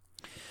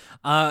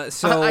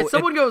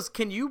 Someone goes,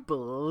 can you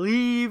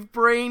believe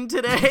Brain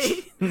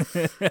today?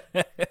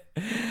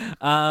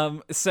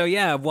 So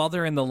yeah, while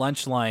they're in the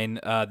lunch line,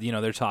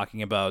 they're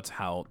talking about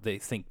how they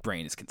think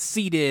Brain is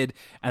conceited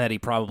and that he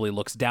probably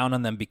looks down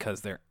on them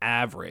because they're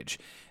average.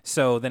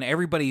 So then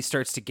everybody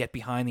starts to get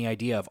behind the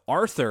idea of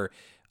Arthur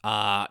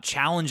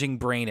challenging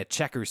Brain at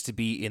checkers to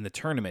be in the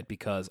tournament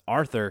because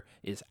Arthur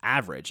is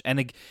average.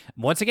 And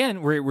once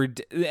again, we're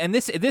and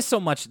this so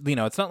much, you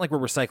know, it's not like we're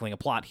recycling a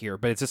plot here,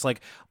 but it's just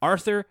like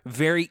Arthur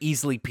very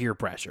easily peer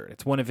pressured.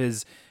 It's one of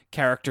his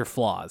character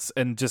flaws,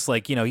 and just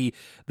like, you know,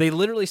 they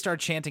literally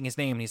start chanting his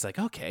name and he's like,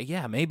 okay,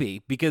 yeah,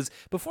 maybe, because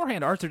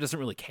beforehand Arthur doesn't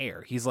really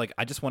care. He's like,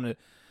 I just want to,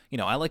 you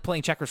know, I like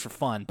playing checkers for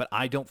fun, but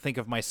I don't think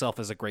of myself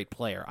as a great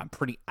player. I'm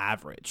pretty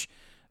average.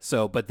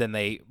 So, but then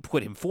they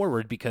put him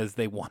forward because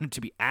they wanted to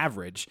be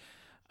average.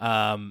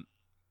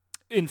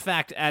 In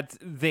fact,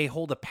 they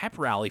hold a pep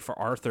rally for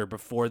Arthur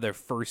before their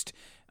first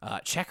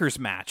checkers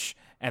match,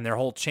 and their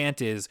whole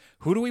chant is,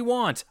 who do we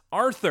want?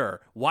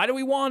 Arthur. Why do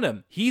we want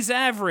him? He's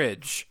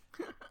average.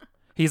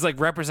 He's like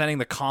representing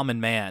the common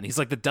man. He's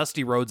like the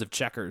Dusty Rhodes of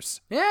checkers.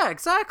 Yeah,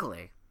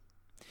 exactly.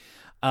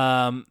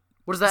 What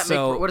does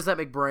that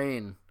make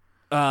Brain?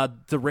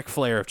 The Ric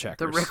Flair of checkers.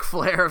 The Ric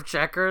Flair of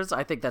checkers.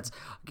 I think that's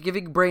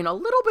giving Brain a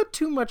little bit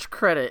too much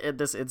credit in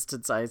this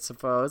instance, I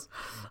suppose.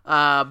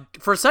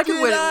 For a second,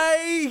 Did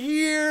I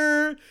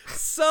hear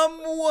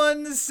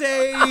someone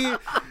say,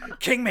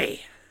 "King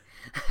me"?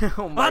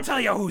 I'll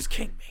tell you who's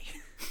king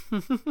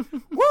me.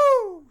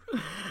 Woo!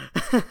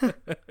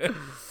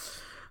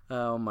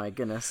 Oh my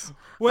goodness.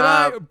 When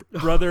I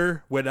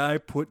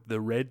put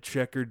the red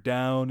checker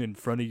down in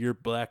front of your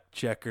black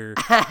checker,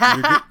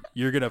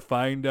 you're going to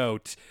find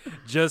out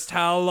just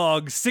how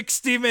long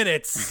 60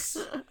 minutes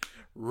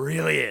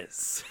really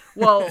is.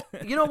 Well,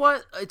 you know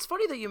what? It's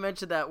funny that you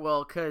mentioned that,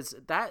 Will, because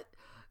that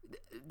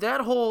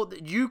whole,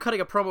 you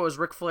cutting a promo as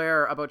Ric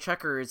Flair about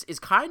checkers is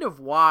kind of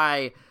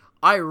why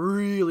I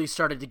really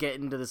started to get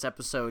into this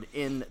episode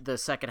in the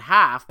second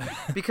half,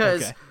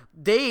 because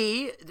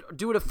they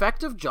do an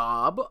effective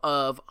job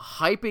of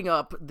hyping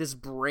up this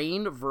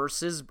Brain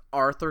versus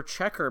Arthur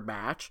checker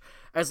match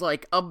as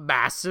like a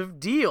massive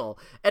deal.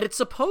 And it's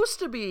supposed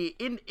to be,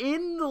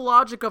 in the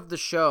logic of the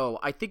show,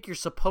 I think you're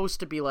supposed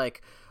to be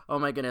like, oh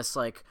my goodness,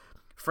 like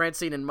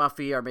Francine and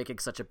Muffy are making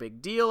such a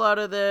big deal out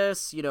of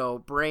this. You know,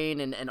 Brain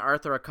and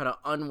Arthur are kind of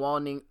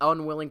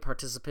unwilling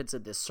participants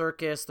in this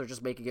circus. They're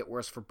just making it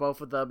worse for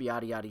both of them,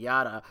 yada, yada,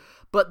 yada.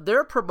 But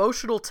their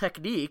promotional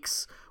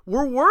techniques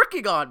were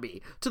working on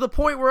me to the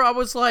point where I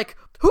was like,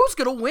 who's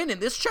gonna win in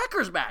this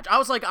checkers match? I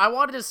was like, I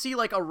wanted to see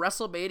like a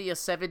WrestleMania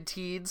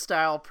 17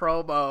 style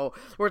promo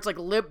where it's like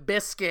Limp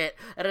Bizkit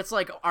and it's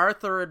like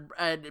Arthur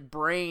and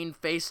Brain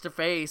face to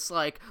face.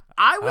 Like,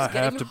 I was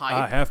getting hyped.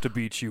 I have to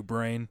beat you,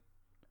 Brain.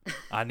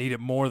 I need it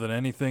more than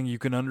anything you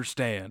can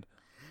understand.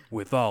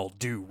 With all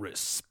due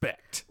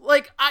respect.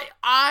 Like,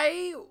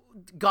 I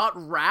got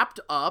wrapped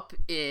up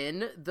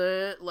in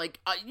the, like,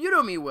 you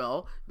know me,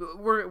 Will.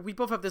 We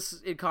both have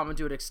this in common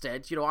to an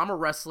extent. You know, I'm a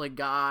wrestling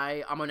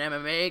guy. I'm an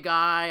MMA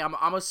guy.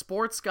 I'm a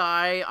sports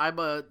guy. I'm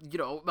a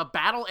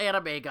battle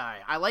anime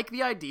guy. I like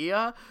the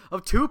idea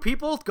of two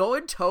people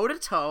going toe to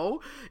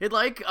toe in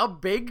like a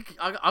big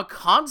a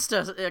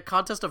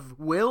contest of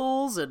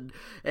wills and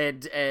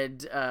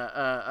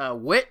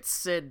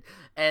wits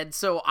and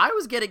so I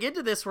was getting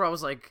into this where I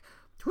was like,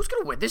 who's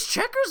going to win this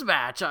checkers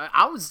match?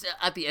 I was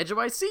at the edge of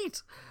my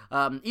seat.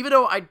 Even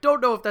though I don't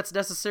know if that's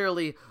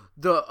necessarily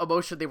the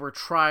emotion they were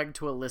trying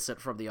to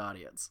elicit from the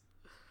audience.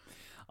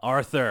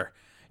 Arthur,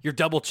 your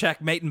double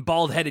checkmating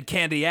bald-headed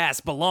candy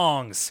ass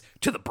belongs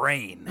to the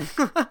Brain.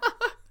 I've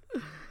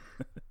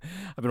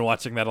been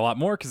watching that a lot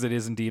more because it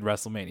is indeed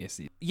WrestleMania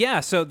season. Yeah,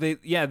 so they're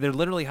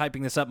literally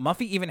hyping this up.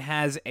 Muffy even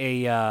has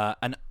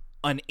an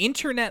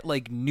internet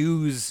like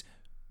news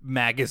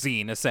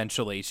magazine,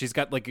 essentially. She's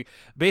got like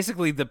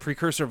basically the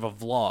precursor of a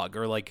vlog,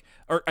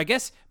 or I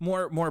guess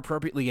more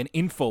appropriately an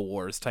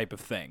InfoWars type of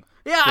thing.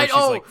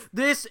 Yeah,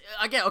 this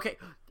again. Okay,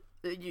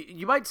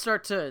 you might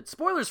start to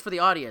spoilers for the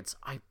audience.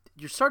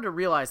 You're starting to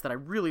realize that I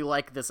really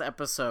like this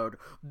episode.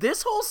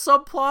 This whole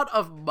subplot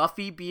of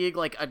Muffy being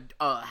like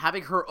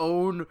having her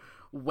own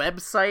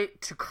website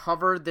to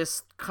cover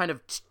this kind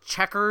of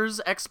checkers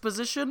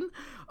exposition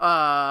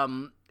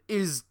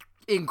is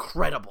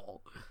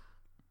incredible.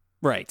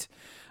 Right.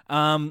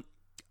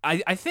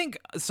 I think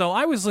so.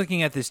 I was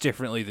looking at this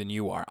differently than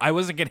you are. I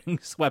wasn't getting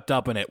swept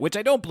up in it, which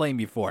I don't blame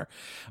you for.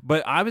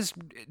 But I was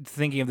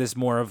thinking of this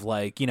more of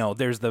like,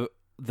 there's the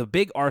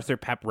big Arthur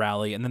pep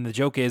rally, and then the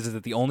joke is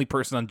that the only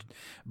person on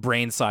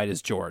Brain's side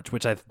is George,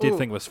 which I did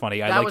think was funny.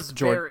 That was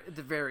George,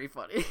 very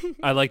funny.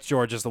 I liked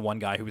George as the one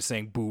guy who was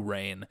saying "Boo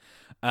Rain."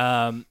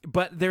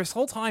 But this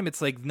whole time, it's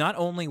like not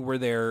only was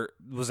there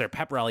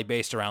pep rally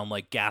based around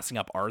like gassing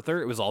up Arthur,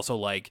 it was also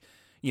like,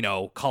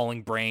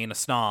 calling Brain a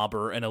snob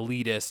or an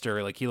elitist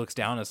or like he looks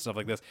down and stuff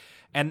like this.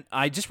 And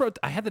I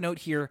had the note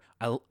here.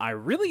 I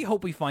really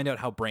hope we find out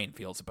how Brain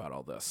feels about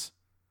all this.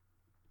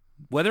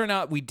 Whether or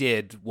not we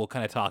did, we'll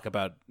kind of talk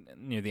about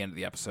near the end of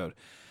the episode.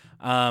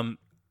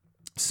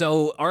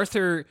 So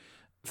Arthur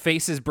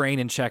faces Brain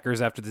in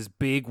checkers after this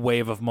big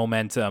wave of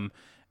momentum.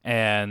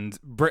 And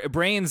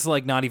Brain's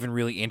like not even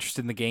really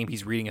interested in the game.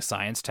 He's reading a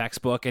science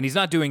textbook, and he's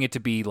not doing it to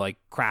be like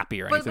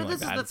crappy or anything like that.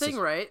 But this is the thing,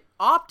 right?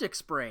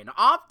 Optics, Brain.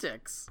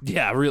 Optics.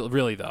 Yeah,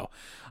 really though.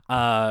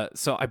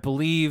 So I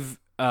believe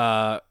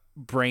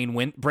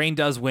Brain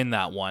does win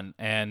that one,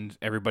 and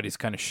everybody's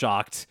kind of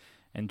shocked.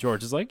 And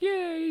George is like,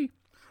 "Yay!"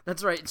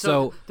 That's right.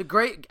 So the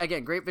great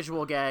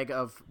visual gag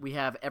of we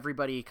have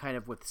everybody kind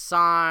of with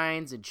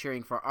signs and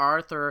cheering for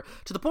Arthur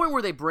to the point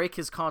where they break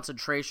his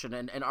concentration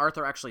and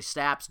Arthur actually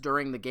snaps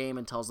during the game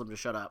and tells them to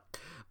shut up.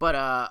 But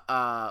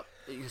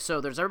so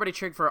there's everybody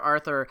cheering for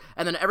Arthur,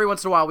 and then every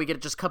once in a while we get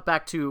just cut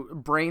back to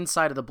Brain's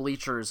side of the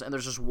bleachers, and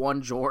there's just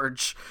one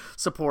George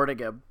supporting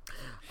him.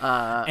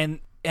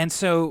 And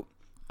so,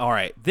 all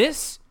right,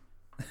 this.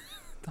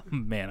 Oh,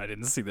 man, I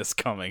didn't see this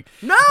coming.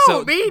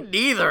 No, me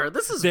neither.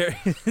 This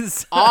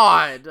is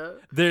odd.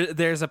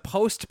 There's a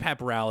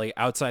post-pep rally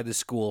outside the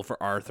school for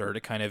Arthur to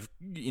kind of,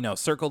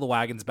 circle the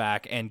wagons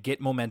back and get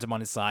momentum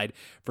on his side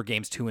for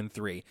games 2 and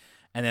 3.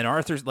 And then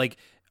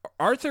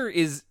Arthur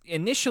is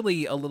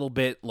initially a little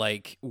bit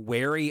like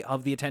wary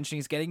of the attention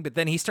he's getting, but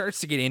then he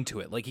starts to get into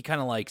it. Like he kind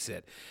of likes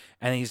it.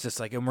 And he's just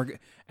like, and we're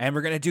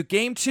going to do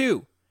game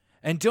 2.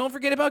 And don't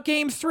forget about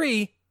game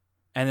 3.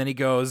 And then he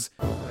goes,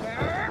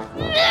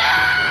 yeah!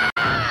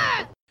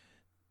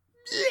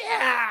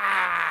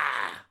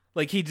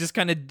 Like he just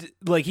kind of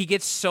like he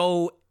gets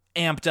so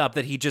amped up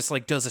that he just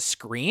like does a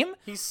scream.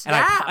 He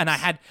snaps. And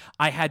I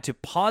had to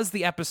pause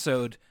the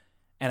episode,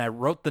 and I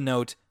wrote the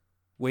note.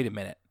 Wait a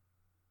minute,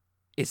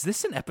 is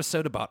this an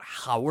episode about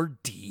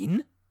Howard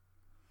Dean?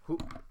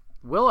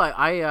 Will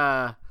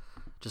I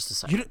just a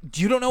second.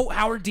 You don't know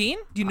Howard Dean?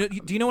 Do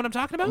you know what I'm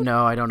talking about?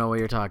 No, I don't know what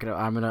you're talking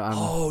about.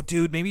 Oh,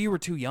 dude, maybe you were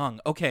too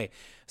young. Okay,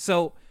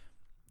 so.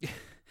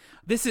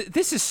 This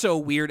is so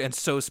weird and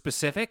so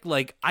specific.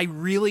 Like, I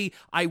 100% believe.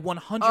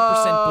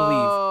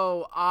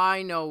 Oh,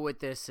 I know what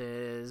this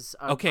is.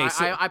 Okay,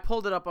 so I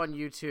pulled it up on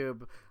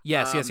YouTube.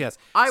 Yes.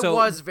 I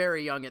was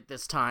very young at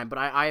this time, but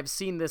I have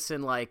seen this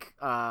in like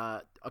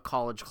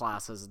college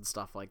classes and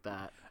stuff like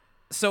that.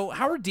 So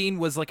Howard Dean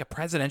was like a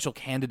presidential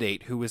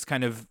candidate who was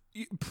kind of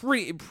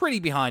pretty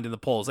behind in the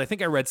polls. I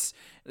think I read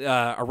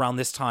around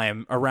this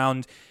time,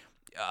 around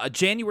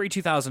January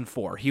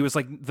 2004, he was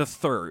like the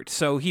third.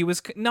 So he was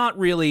not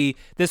really,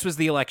 this was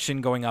the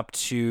election going up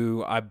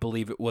to, I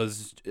believe it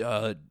was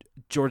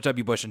George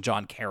W. Bush and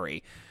John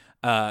Kerry.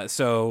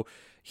 So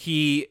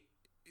he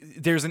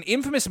there's an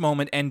infamous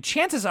moment, and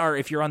chances are,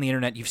 if you're on the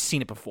internet, you've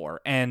seen it before.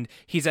 And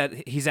he's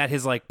at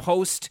his like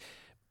post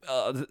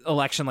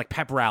election like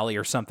pep rally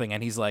or something,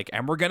 and he's like,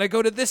 "And we're gonna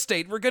go to this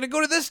state. We're gonna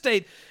go to this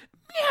state."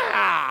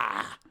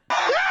 Yeah.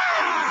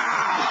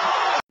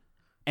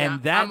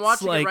 And that's I'm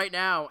watching like, it right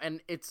now,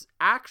 and it's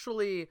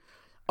actually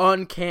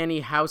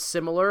uncanny how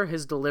similar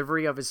his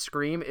delivery of his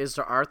scream is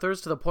to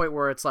Arthur's, to the point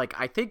where it's like,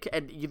 I think,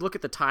 and you look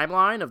at the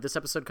timeline of this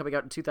episode coming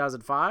out in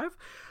 2005,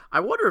 I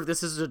wonder if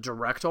this is a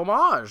direct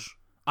homage.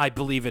 I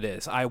believe it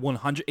is.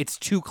 100. It's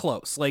too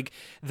close. Like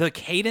the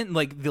cadence,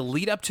 like the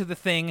lead up to the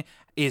thing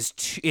is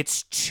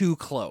it's too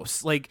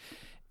close. Like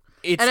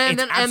it's and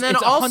then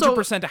it's also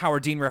 100% a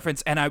Howard Dean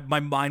reference, and my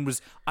mind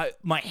was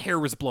my hair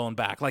was blown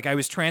back. Like I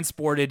was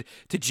transported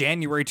to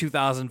January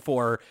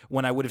 2004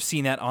 when I would have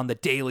seen that on the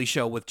Daily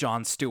Show with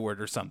Jon Stewart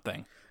or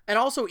something. And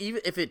also,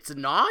 even if it's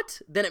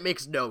not, then it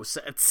makes no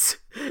sense.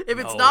 If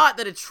it's not,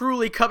 then it's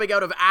truly coming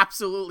out of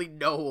absolutely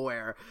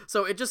nowhere.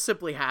 So it just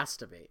simply has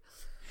to be.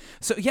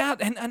 So yeah,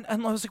 and I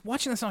was like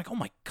watching this, and I'm like, oh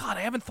my god,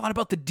 I haven't thought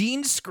about the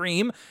Dean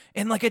scream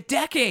in like a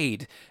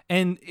decade.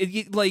 And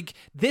like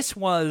this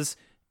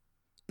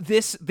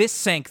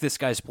sank this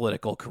guy's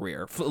political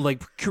career,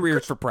 like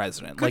careers for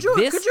president. Could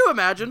you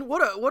imagine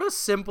what a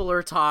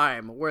simpler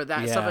time where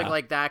something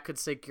like that could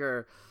sink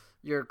your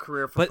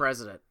career for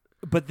president?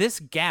 But this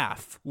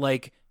gaffe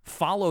like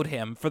followed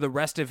him for the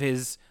rest of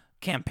his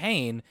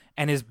campaign,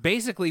 and is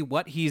basically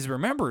what he's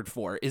remembered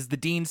for is the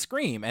Dean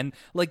scream. And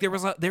like there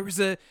was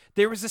a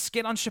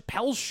skit on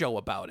Chappelle's show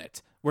about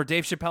it where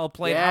Dave Chappelle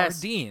played Howard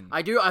Dean.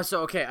 I do.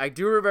 I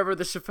do remember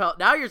the Chappelle.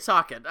 Now you're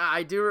talking.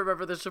 I do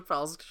remember the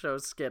Chappelle's show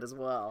skit as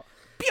well.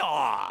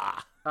 Yeah.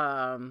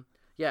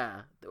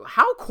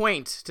 How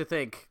quaint to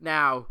think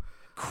now.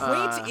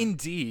 Quaint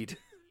indeed.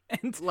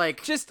 And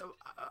like just,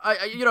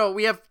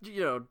 we have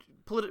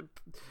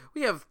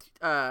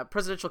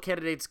presidential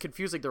candidates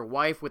confusing their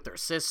wife with their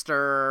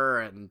sister,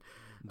 and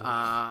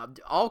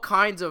all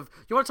kinds of.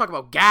 You want to talk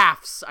about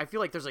gaffes? I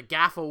feel like there's a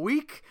gaffe a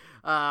week.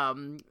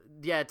 To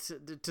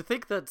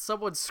think that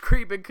someone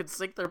screaming could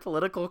sink their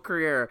political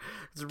career,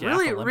 it's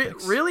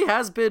really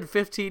has been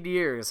 15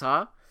 years,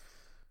 huh?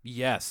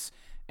 Yes,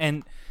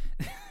 and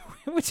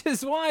which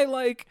is why,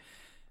 like,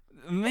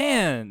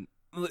 man.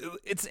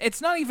 It's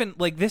not even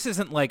like this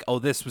isn't like, oh,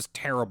 this was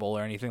terrible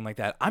or anything like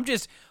that. I'm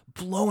just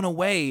blown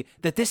away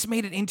that this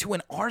made it into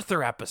an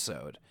Arthur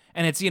episode.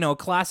 And it's,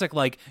 classic,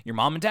 like, your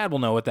mom and dad will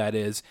know what that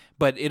is,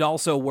 but it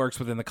also works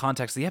within the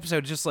context of the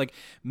episode. It's just like,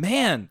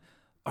 man,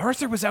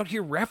 Arthur was out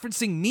here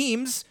referencing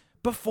memes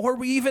before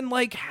we even,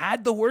 like,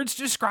 had the words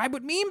to describe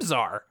what memes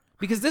are.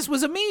 Because this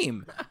was a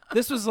meme.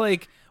 This was,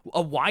 like,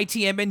 a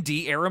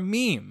YTMND era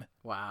meme.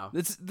 Wow.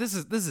 This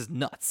is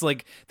nuts.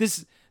 Like,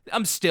 this...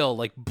 I'm still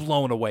like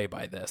blown away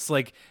by this.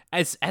 Like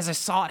as I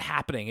saw it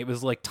happening, it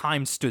was like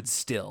time stood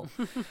still.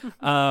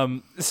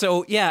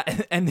 So yeah,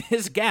 and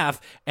this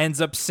gaffe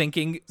ends up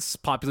sinking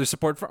popular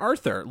support for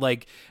Arthur.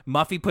 Like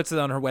Muffy puts it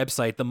on her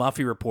website, the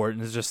Muffy Report,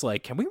 and is just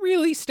like, can we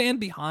really stand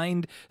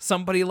behind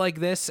somebody like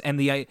this? And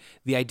the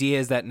idea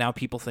is that now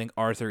people think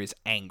Arthur is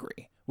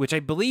angry, which I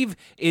believe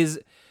is.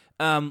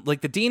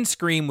 Like the Dean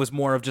scream was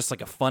more of just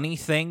like a funny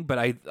thing, but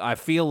I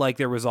feel like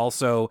there was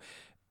also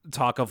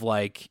talk of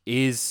like,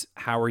 is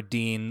Howard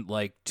Dean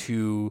like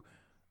too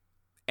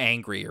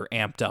angry or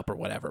amped up or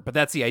whatever? But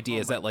that's the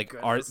idea, is that like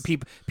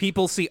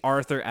people see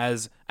Arthur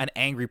as an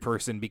angry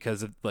person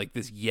because of like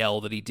this yell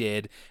that he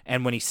did,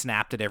 and when he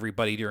snapped at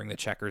everybody during the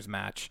checkers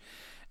match.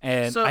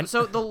 And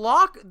so the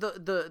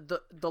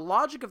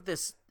logic of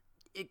this,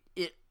 it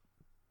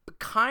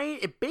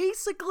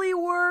basically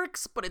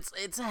works, but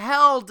it's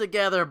held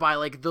together by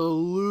like the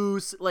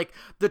loose, like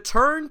the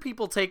turn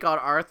people take on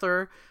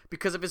Arthur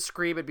because of his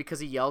scream and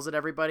because he yells at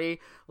everybody.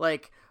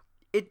 Like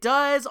it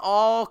does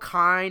all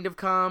kind of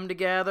come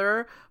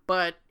together,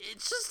 but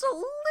it's just a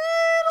little.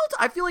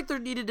 I feel like there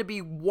needed to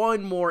be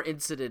one more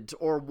incident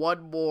or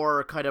one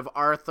more kind of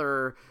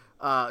Arthur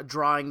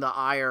drawing the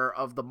ire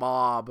of the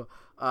mob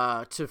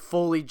to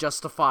fully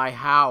justify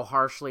how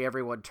harshly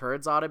everyone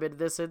turns on him in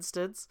this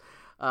instance.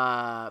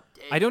 I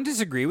don't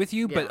disagree with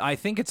you, but I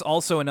think it's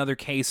also another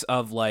case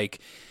of like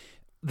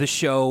the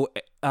show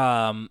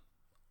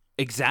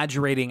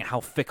exaggerating how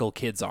fickle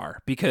kids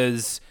are,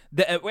 because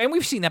and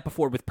we've seen that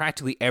before with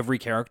practically every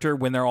character.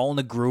 When they're all in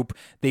a group,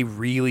 they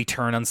really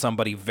turn on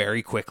somebody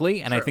very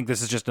quickly, and I think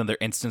this is just another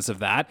instance of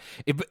that.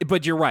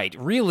 But you're right.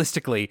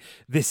 Realistically,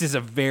 this is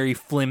a very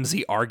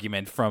flimsy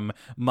argument from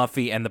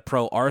Muffy and the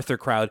pro Arthur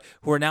crowd,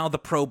 who are now the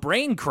pro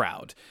Brain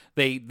crowd.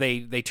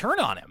 They turn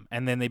on him,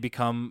 and then they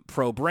become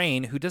pro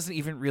Brain, who doesn't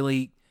even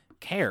really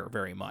care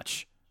very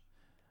much.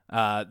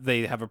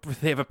 They have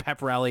a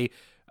pep rally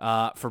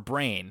for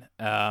Brain,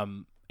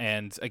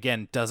 and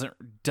again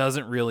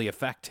doesn't really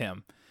affect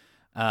him.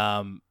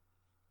 And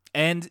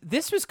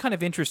this was kind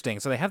of interesting.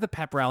 So they have the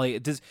pep rally.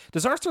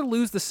 Does Arthur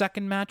lose the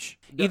second match?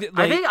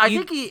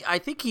 I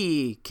think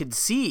he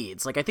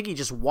concedes. Like I think he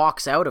just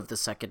walks out of the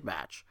second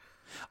match.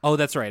 Oh,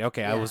 that's right.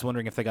 Okay, yeah. I was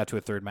wondering if they got to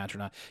a third match or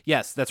not.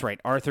 Yes, that's right.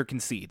 Arthur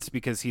concedes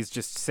because he's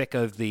just sick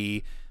of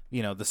the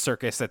the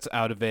circus that's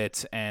out of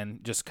it,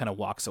 and just kind of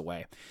walks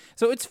away.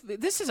 So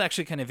this is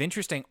actually kind of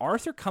interesting.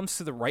 Arthur comes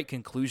to the right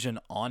conclusion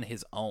on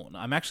his own.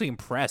 I'm actually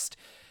impressed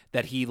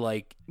that he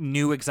like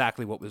knew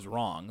exactly what was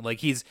wrong. Like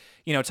he's,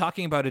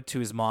 talking about it to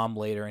his mom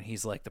later, and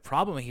he's like, the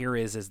problem here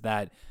is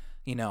that,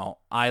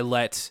 I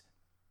let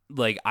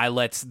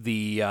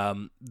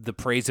the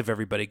praise of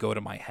everybody go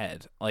to my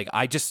head. Like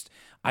I just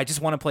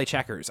want to play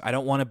checkers. I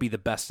don't want to be the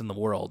best in the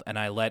world, and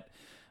I let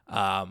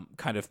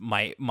kind of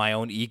my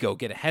own ego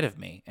get ahead of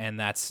me, and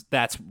that's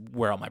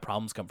where all my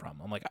problems come from.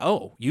 I'm like,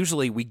 oh,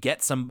 usually we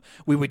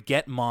would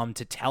get mom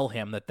to tell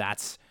him that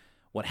that's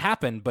what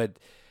happened, but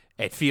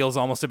it feels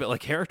almost a bit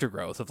like character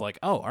growth of like,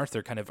 oh,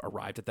 Arthur kind of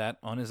arrived at that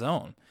on his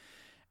own.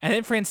 And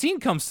then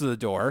Francine comes to the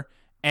door,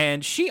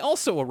 and she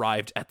also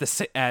arrived at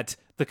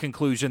the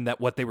conclusion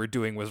that what they were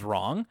doing was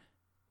wrong,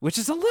 which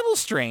is a little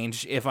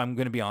strange, if I'm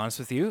going to be honest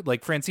with you.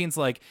 Like, Francine's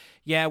like,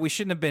 yeah, we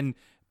shouldn't have been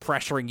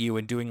pressuring you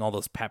and doing all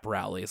those pep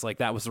rallies. Like,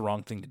 that was the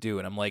wrong thing to do.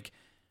 And I'm like,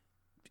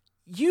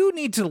 you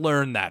need to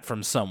learn that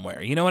from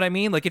somewhere. You know what I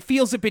mean? Like, it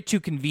feels a bit too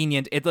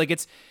convenient.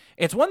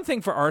 It's one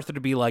thing for Arthur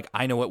to be like,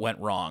 I know it went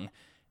wrong.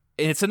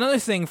 And it's another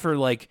thing for,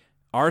 like,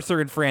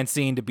 Arthur and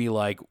Francine to be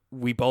like,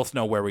 we both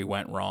know where we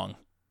went wrong.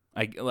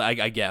 I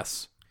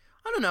guess.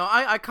 I don't know.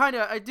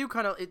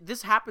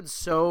 This happens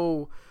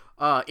so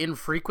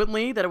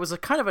infrequently that it was a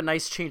kind of a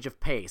nice change of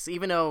pace,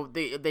 even though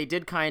they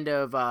did kind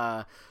of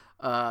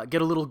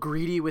get a little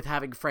greedy with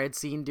having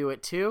Francine do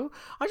it too.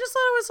 I just thought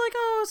it was like,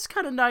 oh, it's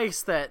kind of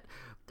nice that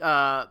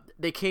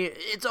they can't.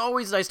 It's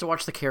always nice to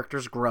watch the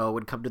characters grow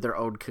and come to their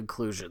own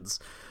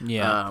conclusions.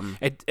 Yeah,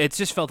 it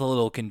just felt a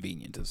little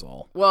convenient, is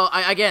all. Well,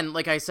 again,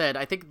 like I said,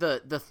 I think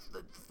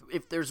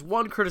if there's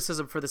one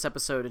criticism for this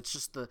episode, it's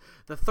just the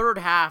third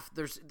half.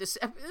 This is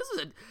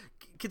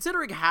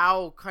considering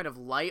how kind of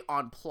light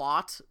on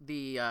plot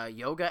the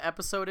yoga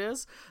episode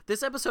is.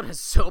 This episode has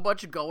so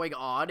much going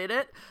on in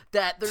it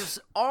that there's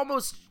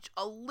almost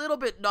a little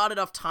bit not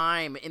enough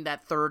time in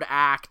that third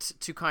act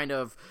to kind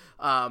of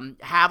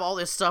have all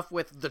this stuff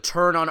with the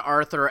turn on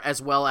Arthur,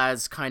 as well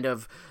as kind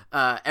of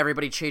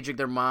everybody changing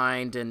their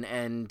mind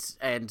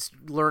and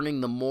learning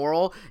the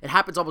moral. It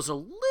happens almost a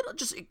little.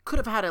 It could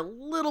have had a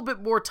little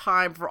bit more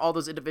time for all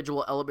those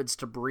individual elements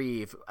to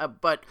breathe.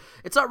 But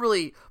it's not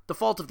really the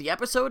fault of the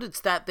episode.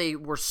 It's that they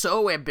were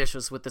so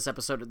ambitious with this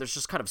episode. There's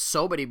just kind of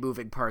so many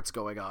moving parts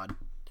going on.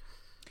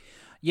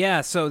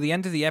 Yeah, so the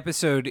end of the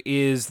episode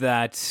is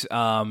that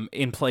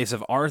in place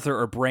of Arthur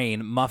or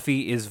Brain,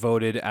 Muffy is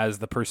voted as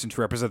the person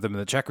to represent them in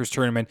the checkers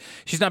tournament.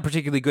 She's not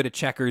particularly good at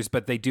checkers,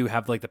 but they do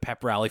have like the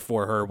pep rally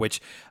for her,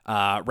 which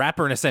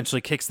Ratburn essentially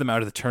kicks them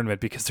out of the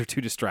tournament because they're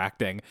too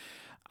distracting.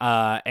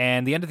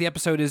 And the end of the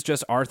episode is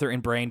just Arthur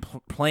and Brain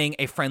playing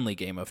a friendly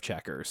game of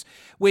checkers,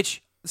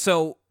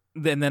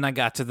 then I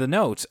got to the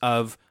note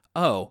of,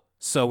 oh,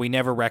 so we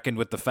never reckoned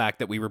with the fact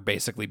that we were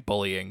basically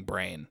bullying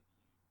Brain.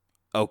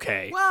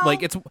 Okay. Well,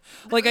 like it's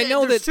like I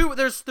know there's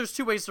that there's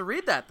two ways to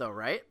read that though,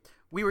 right?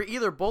 We were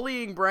either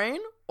bullying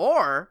Brain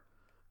or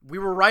we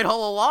were right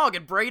all along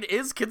and Brain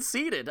is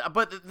conceited.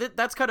 But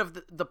that's kind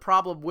of the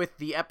problem with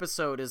the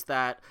episode is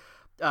that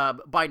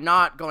by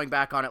not going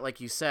back on it, like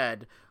you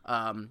said,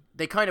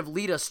 they kind of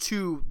lead us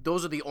to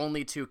those are the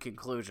only two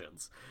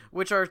conclusions,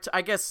 which are,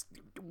 I guess,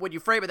 when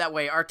you frame it that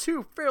way, are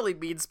two fairly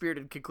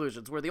mean-spirited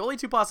conclusions, where the only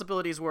two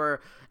possibilities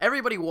were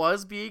everybody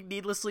was being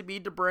needlessly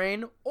mean to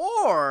Brain,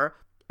 or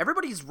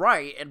everybody's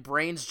right and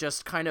Brain's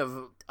just kind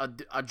of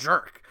a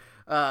jerk.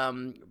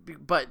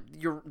 But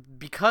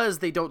because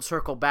they don't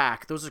circle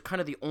back, those are kind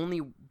of the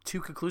only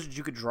two conclusions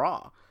you could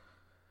draw.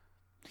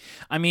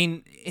 I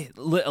mean,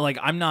 like,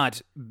 I'm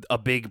not a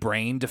big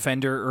Brain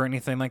defender or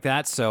anything like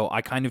that, so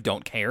I kind of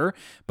don't care.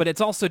 But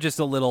it's also just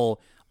a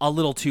little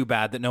too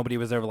bad that nobody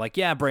was ever like,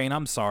 yeah, Brain,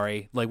 I'm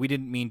sorry. Like, we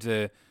didn't mean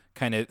to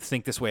kind of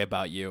think this way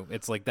about you.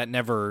 It's like that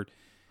never,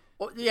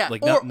 yeah,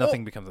 like,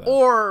 nothing becomes that.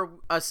 Or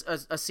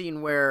a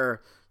scene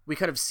where we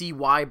kind of see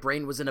why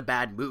Brain was in a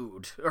bad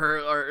mood,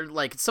 or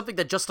like something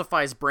that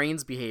justifies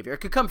Brain's behavior. It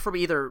could come from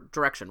either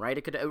direction, right?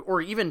 It could,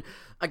 or even,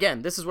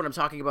 again, this is what I'm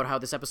talking about, how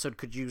this episode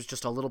could use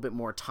just a little bit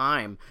more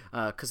time,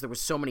 because there was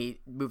so many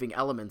moving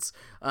elements.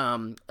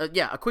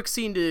 A quick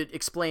scene to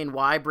explain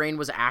why Brain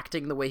was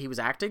acting the way he was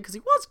acting, because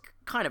he was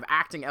kind of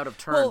acting out of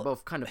turn,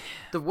 both kind of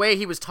the way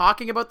he was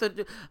talking about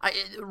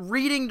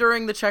reading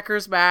during the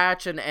checkers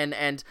match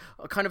and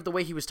kind of the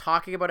way he was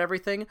talking about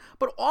everything,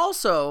 but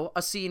also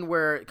a scene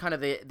where kind of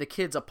the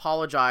kids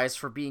apologize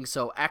for being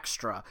so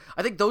extra.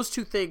 I think those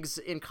two things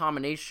in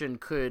combination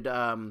could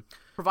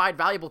provide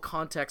valuable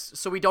context,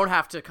 so we don't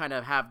have to kind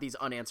of have these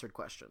unanswered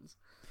questions.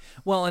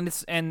 Well, I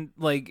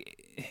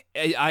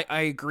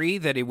agree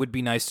that it would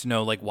be nice to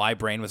know, like, why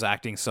Brain was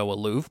acting so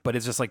aloof, but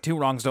it's just like two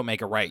wrongs don't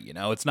make a right, you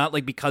know? It's not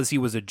like because he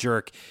was a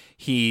jerk,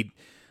 he,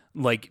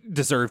 like,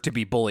 deserved to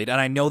be bullied. And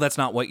I know that's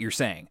not what you're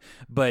saying,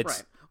 but...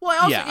 Right. Well, I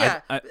also,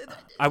 Yeah,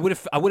 I would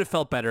have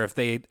felt better if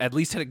they at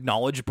least had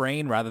acknowledged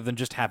Brain rather than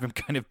just have him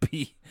kind of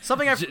be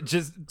something I've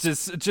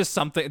just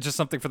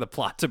something for the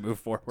plot to move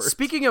forward.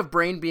 Speaking of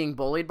Brain being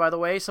bullied, by the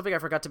way, something I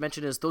forgot to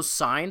mention is those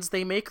signs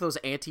they make, those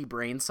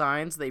anti-Brain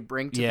signs they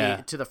bring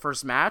to the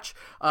first match,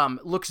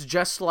 looks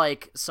just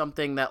like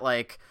something that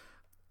like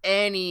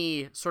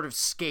any sort of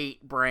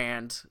skate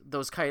brand,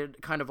 those kind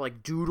of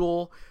like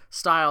doodle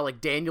style,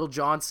 like Daniel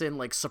Johnson,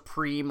 like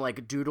Supreme,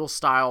 like doodle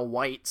style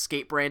white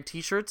skate brand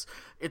t-shirts.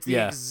 It's the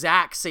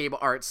exact same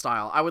art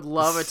style. I would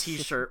love a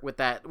t-shirt with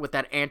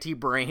that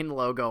anti-Brain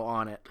logo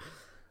on it.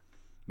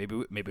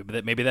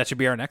 Maybe that should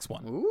be our next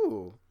one.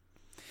 Ooh.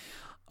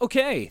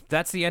 Okay,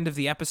 that's the end of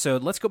the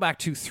episode. Let's go back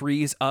to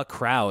Three's a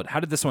Crowd. How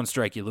did this one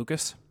strike you,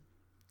 Lucas?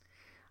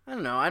 I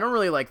don't know. I don't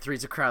really like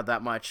Three's a Crowd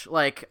that much.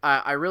 Like,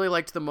 I really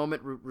liked the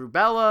moment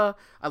Rubella.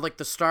 I liked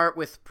the start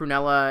with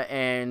Prunella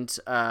and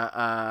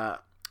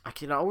I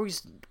can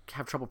always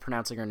have trouble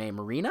pronouncing her name.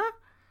 Marina.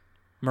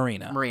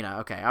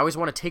 Okay. I always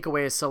want to take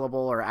away a syllable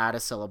or add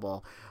a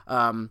syllable.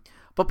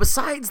 But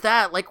besides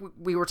that, like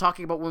we were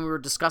talking about when we were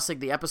discussing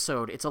the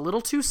episode, it's a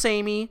little too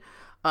samey.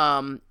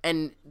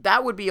 And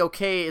that would be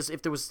okay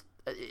if there was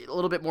a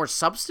little bit more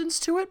substance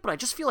to it. But I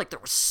just feel like there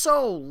was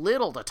so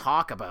little to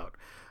talk about.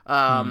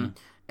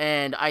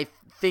 And I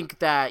think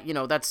that,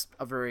 that's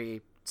a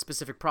very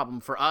specific problem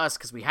for us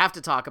because we have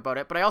to talk about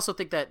it. But I also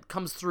think that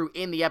comes through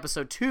in the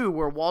episode too,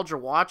 where while you're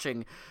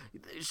watching,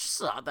 there's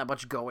just not that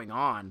much going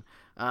on.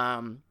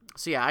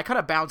 So yeah, I kind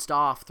of bounced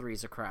off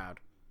Three's a Crowd.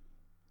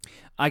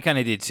 I kind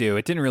of did too.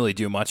 It didn't really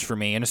do much for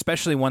me. And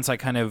especially once I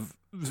kind of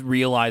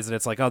realized that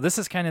it's like, oh, this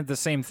is kind of the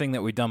same thing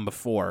that we've done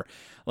before.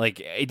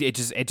 Like it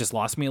just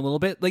lost me a little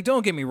bit. Like,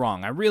 don't get me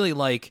wrong. I really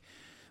like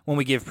when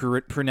we give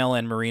Prunella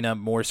and Marina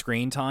more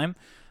screen time.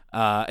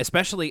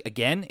 Especially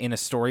again in a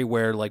story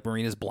where like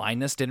Marina's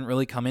blindness didn't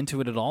really come into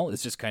it at all.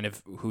 It's just kind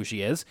of who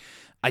she is.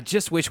 I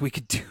just wish we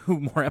could do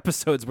more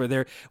episodes where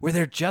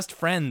they're just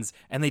friends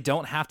and they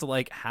don't have to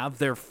like have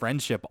their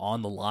friendship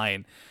on the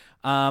line.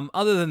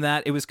 Other than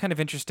that, it was kind of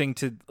interesting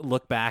to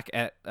look back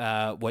at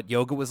what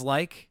yoga was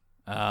like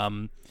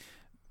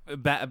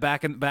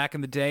back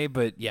in the day.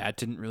 But yeah, it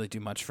didn't really do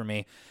much for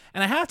me.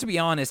 And I have to be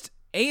honest.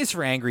 A is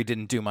for Angry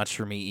didn't do much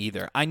for me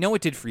either. I know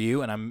it did for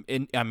you, and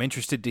I'm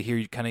interested to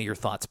hear kind of your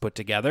thoughts put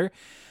together.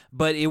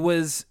 But it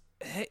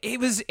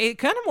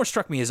kind of more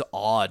struck me as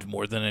odd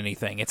more than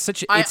anything.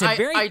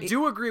 I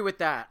do agree with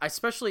that.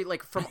 Especially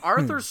like from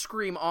Arthur's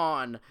scream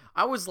on,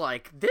 I was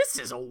like, this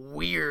is a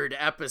weird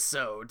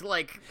episode.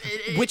 Like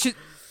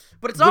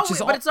But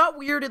it's not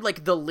weird in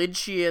like the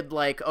Lynchian,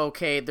 like,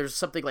 okay, there's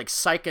something like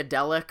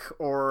psychedelic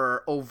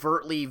or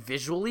overtly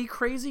visually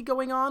crazy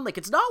going on. Like,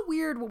 it's not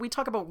weird when we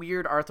talk about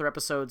weird Arthur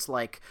episodes,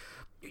 like,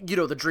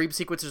 the dream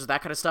sequences,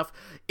 that kind of stuff.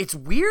 It's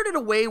weird in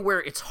a way where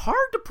it's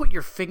hard to put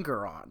your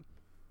finger on.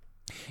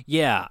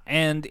 Yeah,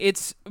 and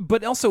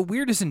but also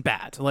weird isn't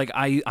bad. Like,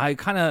 I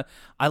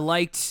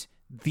liked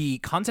the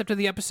concept of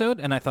the episode,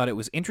 and I thought it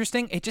was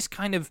interesting. It just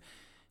kind of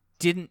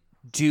didn't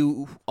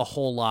do a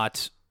whole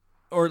lot,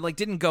 or like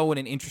didn't go in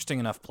an interesting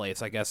enough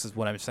place, I guess is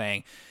what I'm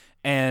saying.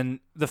 And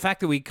the fact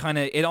that we kind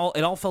of it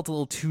all felt a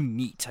little too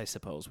neat, I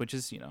suppose, which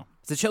is,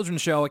 it's a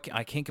children's show.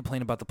 I can't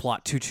complain about the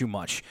plot too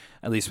much,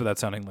 at least without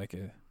sounding like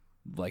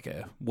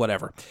a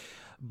whatever.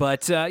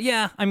 But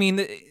yeah, I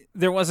mean,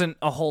 there wasn't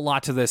a whole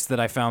lot to this that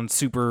I found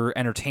super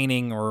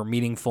entertaining or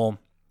meaningful.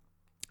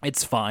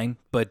 It's fine,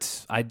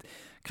 but I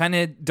kind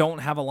of don't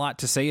have a lot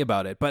to say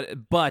about it.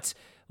 But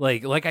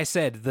like I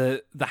said,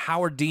 the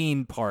Howard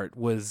Dean part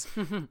was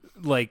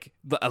like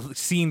a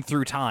seen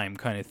through time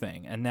kind of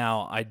thing. And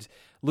now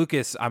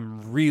Lucas,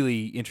 I'm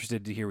really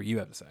interested to hear what you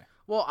have to say.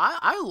 Well,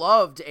 I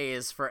loved A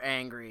is for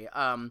Angry.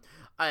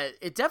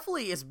 It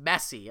definitely is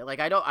messy. Like,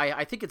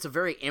 I think it's a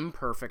very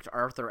imperfect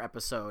Arthur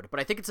episode, but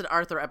I think it's an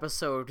Arthur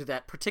episode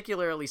that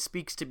particularly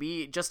speaks to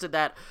me just in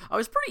that I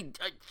was pretty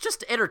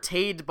just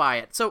entertained by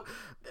it. So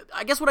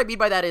I guess what I mean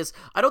by that is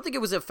I don't think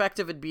it was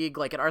effective in being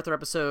like an Arthur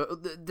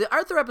episode. The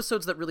Arthur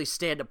episodes that really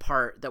stand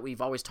apart that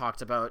we've always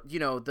talked about,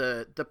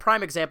 the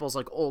prime examples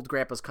like Old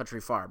Grandpa's Country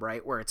Farm,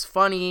 right? Where it's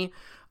funny.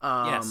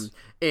 Yes.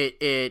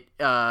 It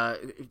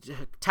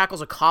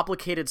tackles a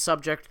complicated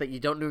subject that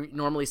you don't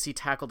normally see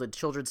tackled in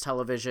children's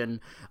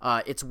television.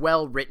 It's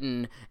well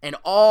written, and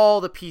all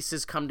the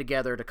pieces come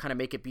together to kind of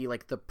make it be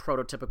like the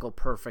prototypical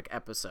perfect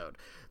episode.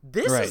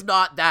 This is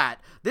not that.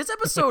 This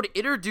episode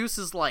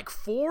introduces like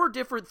 4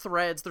 different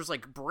threads. There's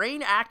like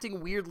Brain acting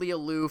weirdly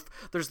aloof.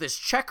 There's this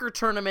checker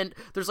tournament.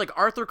 There's like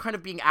Arthur kind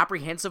of being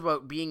apprehensive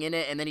about being in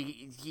it, and then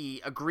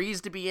he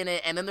agrees to be in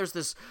it. And then there's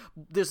this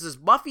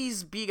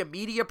Muffy's being a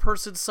media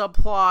person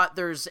subplot.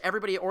 There's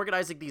everybody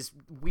organizing these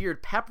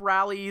weird pep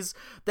rallies.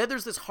 Then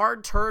there's this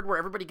hard turn where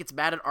everybody gets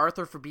mad at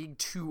Arthur for being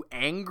too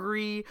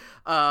angry.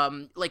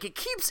 Like, it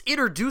keeps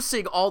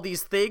introducing all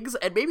these things,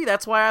 and maybe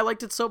that's why I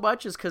liked it so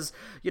much, is because,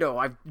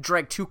 I've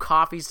drank 2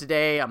 coffees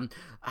today. I'm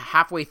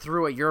halfway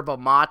through a yerba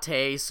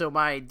mate, so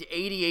my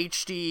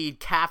ADHD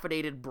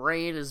caffeinated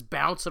brain is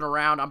bouncing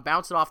around. I'm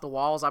bouncing off the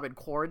walls. I'm in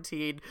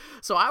quarantine.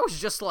 So I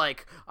was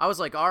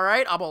like, all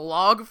right, I'm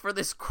along for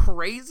this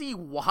crazy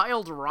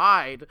wild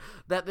ride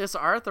that this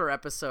Arthur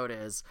episode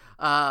is.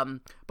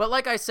 But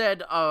like I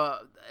said,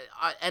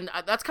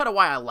 that's kind of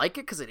why I like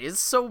it, because it is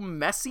so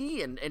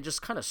messy and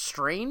just kind of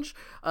strange.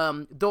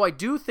 Though I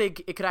do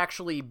think it could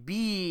actually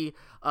be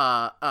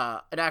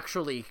an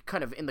actually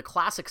kind of in the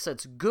classic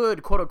sense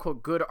good, quote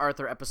unquote good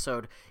Arthur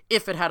episode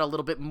if it had a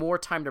little bit more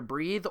time to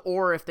breathe,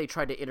 or if they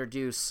tried to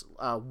introduce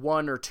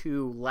one or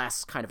two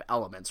less kind of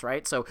elements,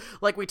 right? So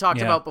like we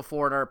talked about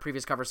before in our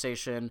previous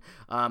conversation,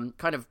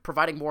 kind of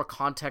providing more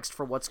context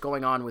for what's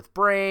going on with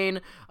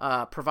Brain,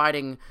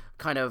 providing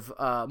kind of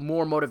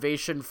more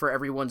motivation for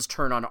everyone's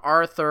turn on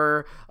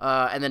Arthur,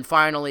 and then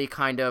finally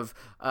kind of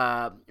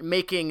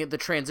making the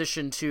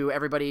transition to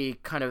everybody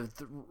kind of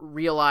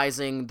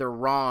realizing their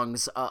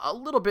wrongs a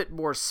little bit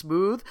more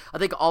smooth. I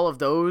think all of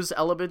those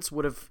elements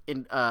would have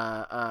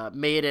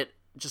made it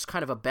just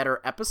kind of a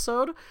better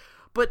episode.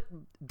 But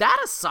that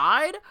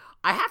aside,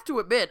 I have to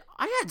admit,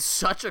 I had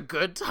such a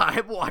good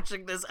time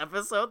watching this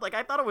episode. Like,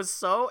 I thought it was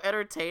so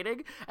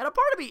entertaining, and a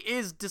part of me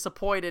is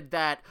disappointed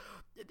that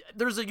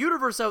there's a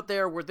universe out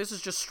there where this is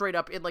just straight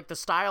up in like the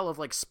style of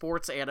like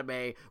sports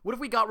anime. What if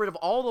we got rid of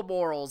all the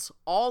morals,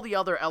 all the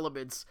other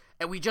elements,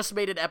 and we just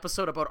made an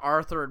episode about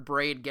Arthur and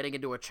Brain getting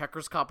into a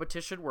checkers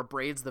competition where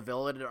Brain's the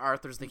villain and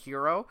Arthur's the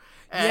hero?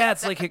 Yeah,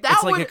 it's like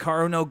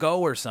Hikaru no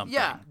Go or something.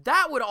 Yeah,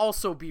 that would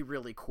also be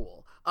really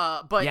cool.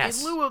 But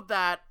yes. In lieu of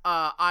that,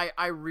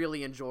 I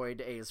really enjoyed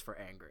A is for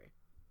Angry.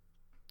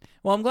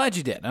 Well, I'm glad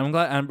you did.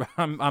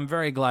 I'm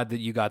very glad that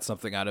you got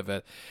something out of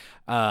it,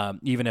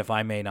 even if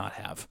I may not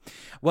have.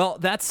 Well,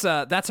 that's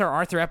our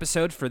Arthur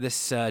episode for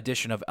this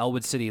edition of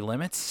Elwood City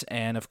Limits,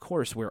 and of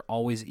course, we're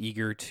always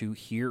eager to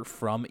hear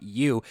from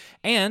you.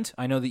 And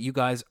I know that you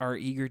guys are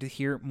eager to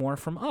hear more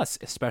from us,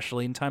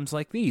 especially in times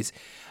like these.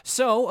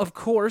 So, of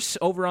course,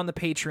 over on the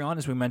Patreon,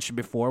 as we mentioned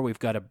before, we've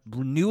got a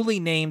newly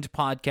named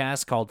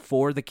podcast called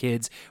For the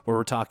Kids, where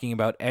we're talking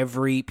about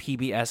every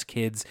PBS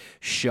Kids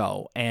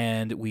show,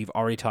 and we've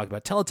already talked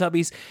about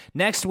Teletubbies.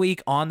 Next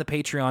week on the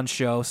Patreon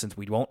show, since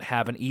we won't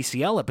have an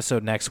ECL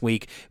episode next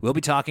week, we'll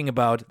be talking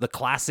about the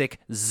classic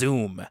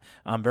Zoom.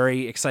 I'm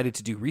very excited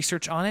to do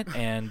research on it,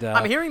 and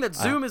I'm hearing that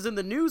Zoom is in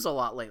the news a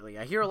lot lately.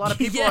 I hear a lot of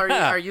people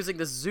are using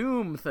the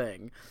Zoom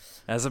thing.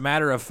 As a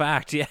matter of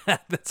fact, yeah,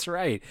 that's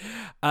right.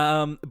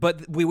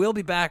 But we will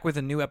be back with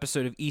a new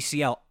episode of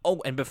ECL.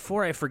 Oh, and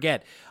before I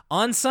forget,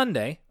 on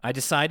Sunday, I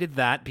decided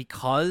that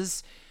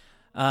because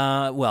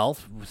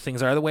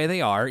things are the way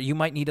they are, you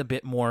might need a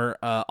bit more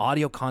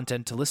audio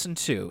content to listen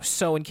to.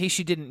 So in case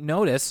you didn't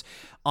notice,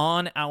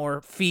 on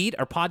our feed,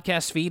 our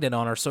podcast feed, and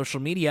on our social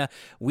media,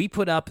 we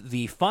put up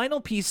the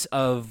final piece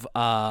of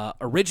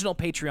original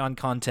Patreon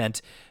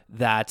content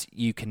that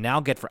you can now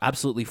get for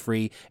absolutely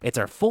free. It's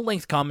our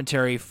full-length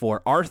commentary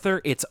for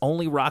Arthur, It's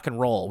Only Rock and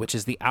Roll, which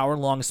is the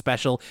hour-long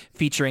special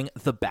featuring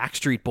the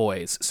Backstreet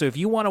Boys. So if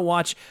you want to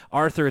watch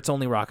Arthur, It's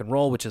Only Rock and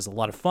Roll, which is a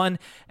lot of fun,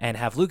 and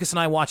have Lucas and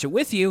I watch it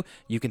with you,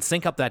 you can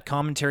sync up that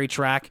commentary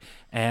track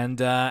and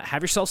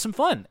have yourself some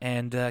fun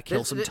and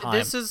kill some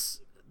time.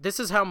 This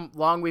is how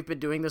long we've been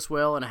doing this,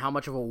 Will, and how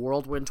much of a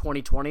whirlwind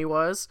 2020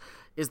 was,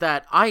 is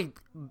that I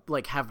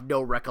have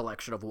no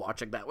recollection of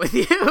watching that with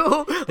you.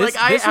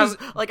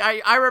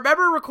 I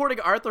remember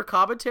recording Arthur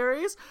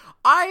commentaries.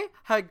 I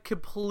had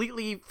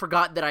completely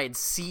forgotten that I had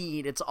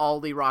seen It's All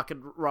the Rock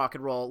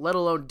and Roll, let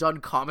alone done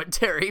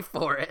commentary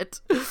for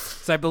it.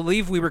 So I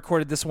believe we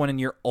recorded this one in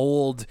your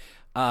old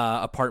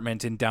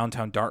apartment in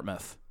downtown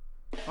Dartmouth.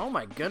 Oh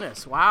my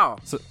goodness! Wow.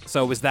 So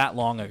it was that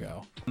long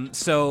ago.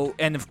 So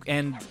and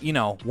you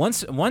know,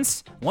 once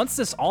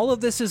all of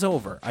this is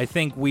over, I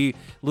think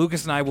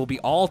Lucas and I will be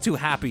all too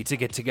happy to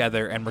get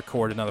together and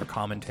record another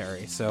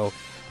commentary. So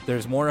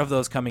there's more of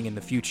those coming in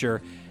the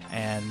future,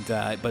 and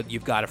but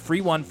you've got a free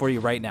one for you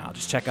right now.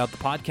 Just check out the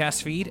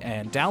podcast feed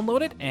and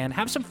download it and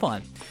have some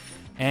fun.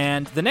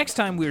 And the next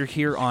time we're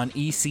here on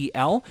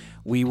ECL,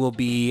 we will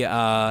be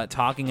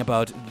talking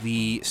about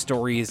the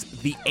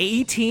stories The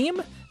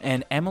A-Team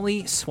and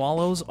Emily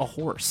Swallows a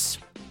Horse.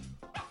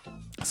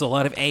 So a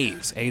lot of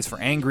A's. A's for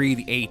Angry,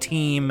 the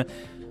A-Team.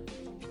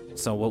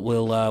 So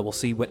we'll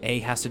see what A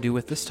has to do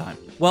with this time.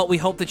 Well, we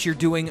hope that you're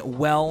doing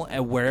well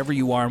wherever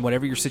you are and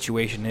whatever your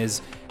situation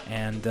is.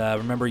 And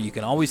remember, you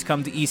can always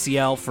come to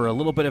ECL for a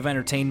little bit of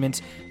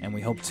entertainment, and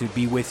we hope to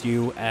be with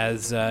you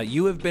as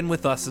you have been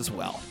with us as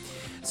well.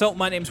 So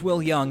my name's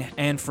Will Young,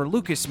 and for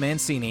Lucas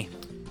Mancini,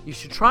 you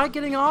should try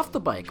getting off the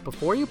bike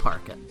before you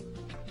park it.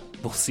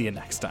 We'll see you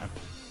next time.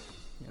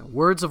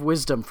 Words of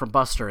wisdom from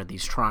Buster in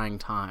these trying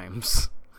times.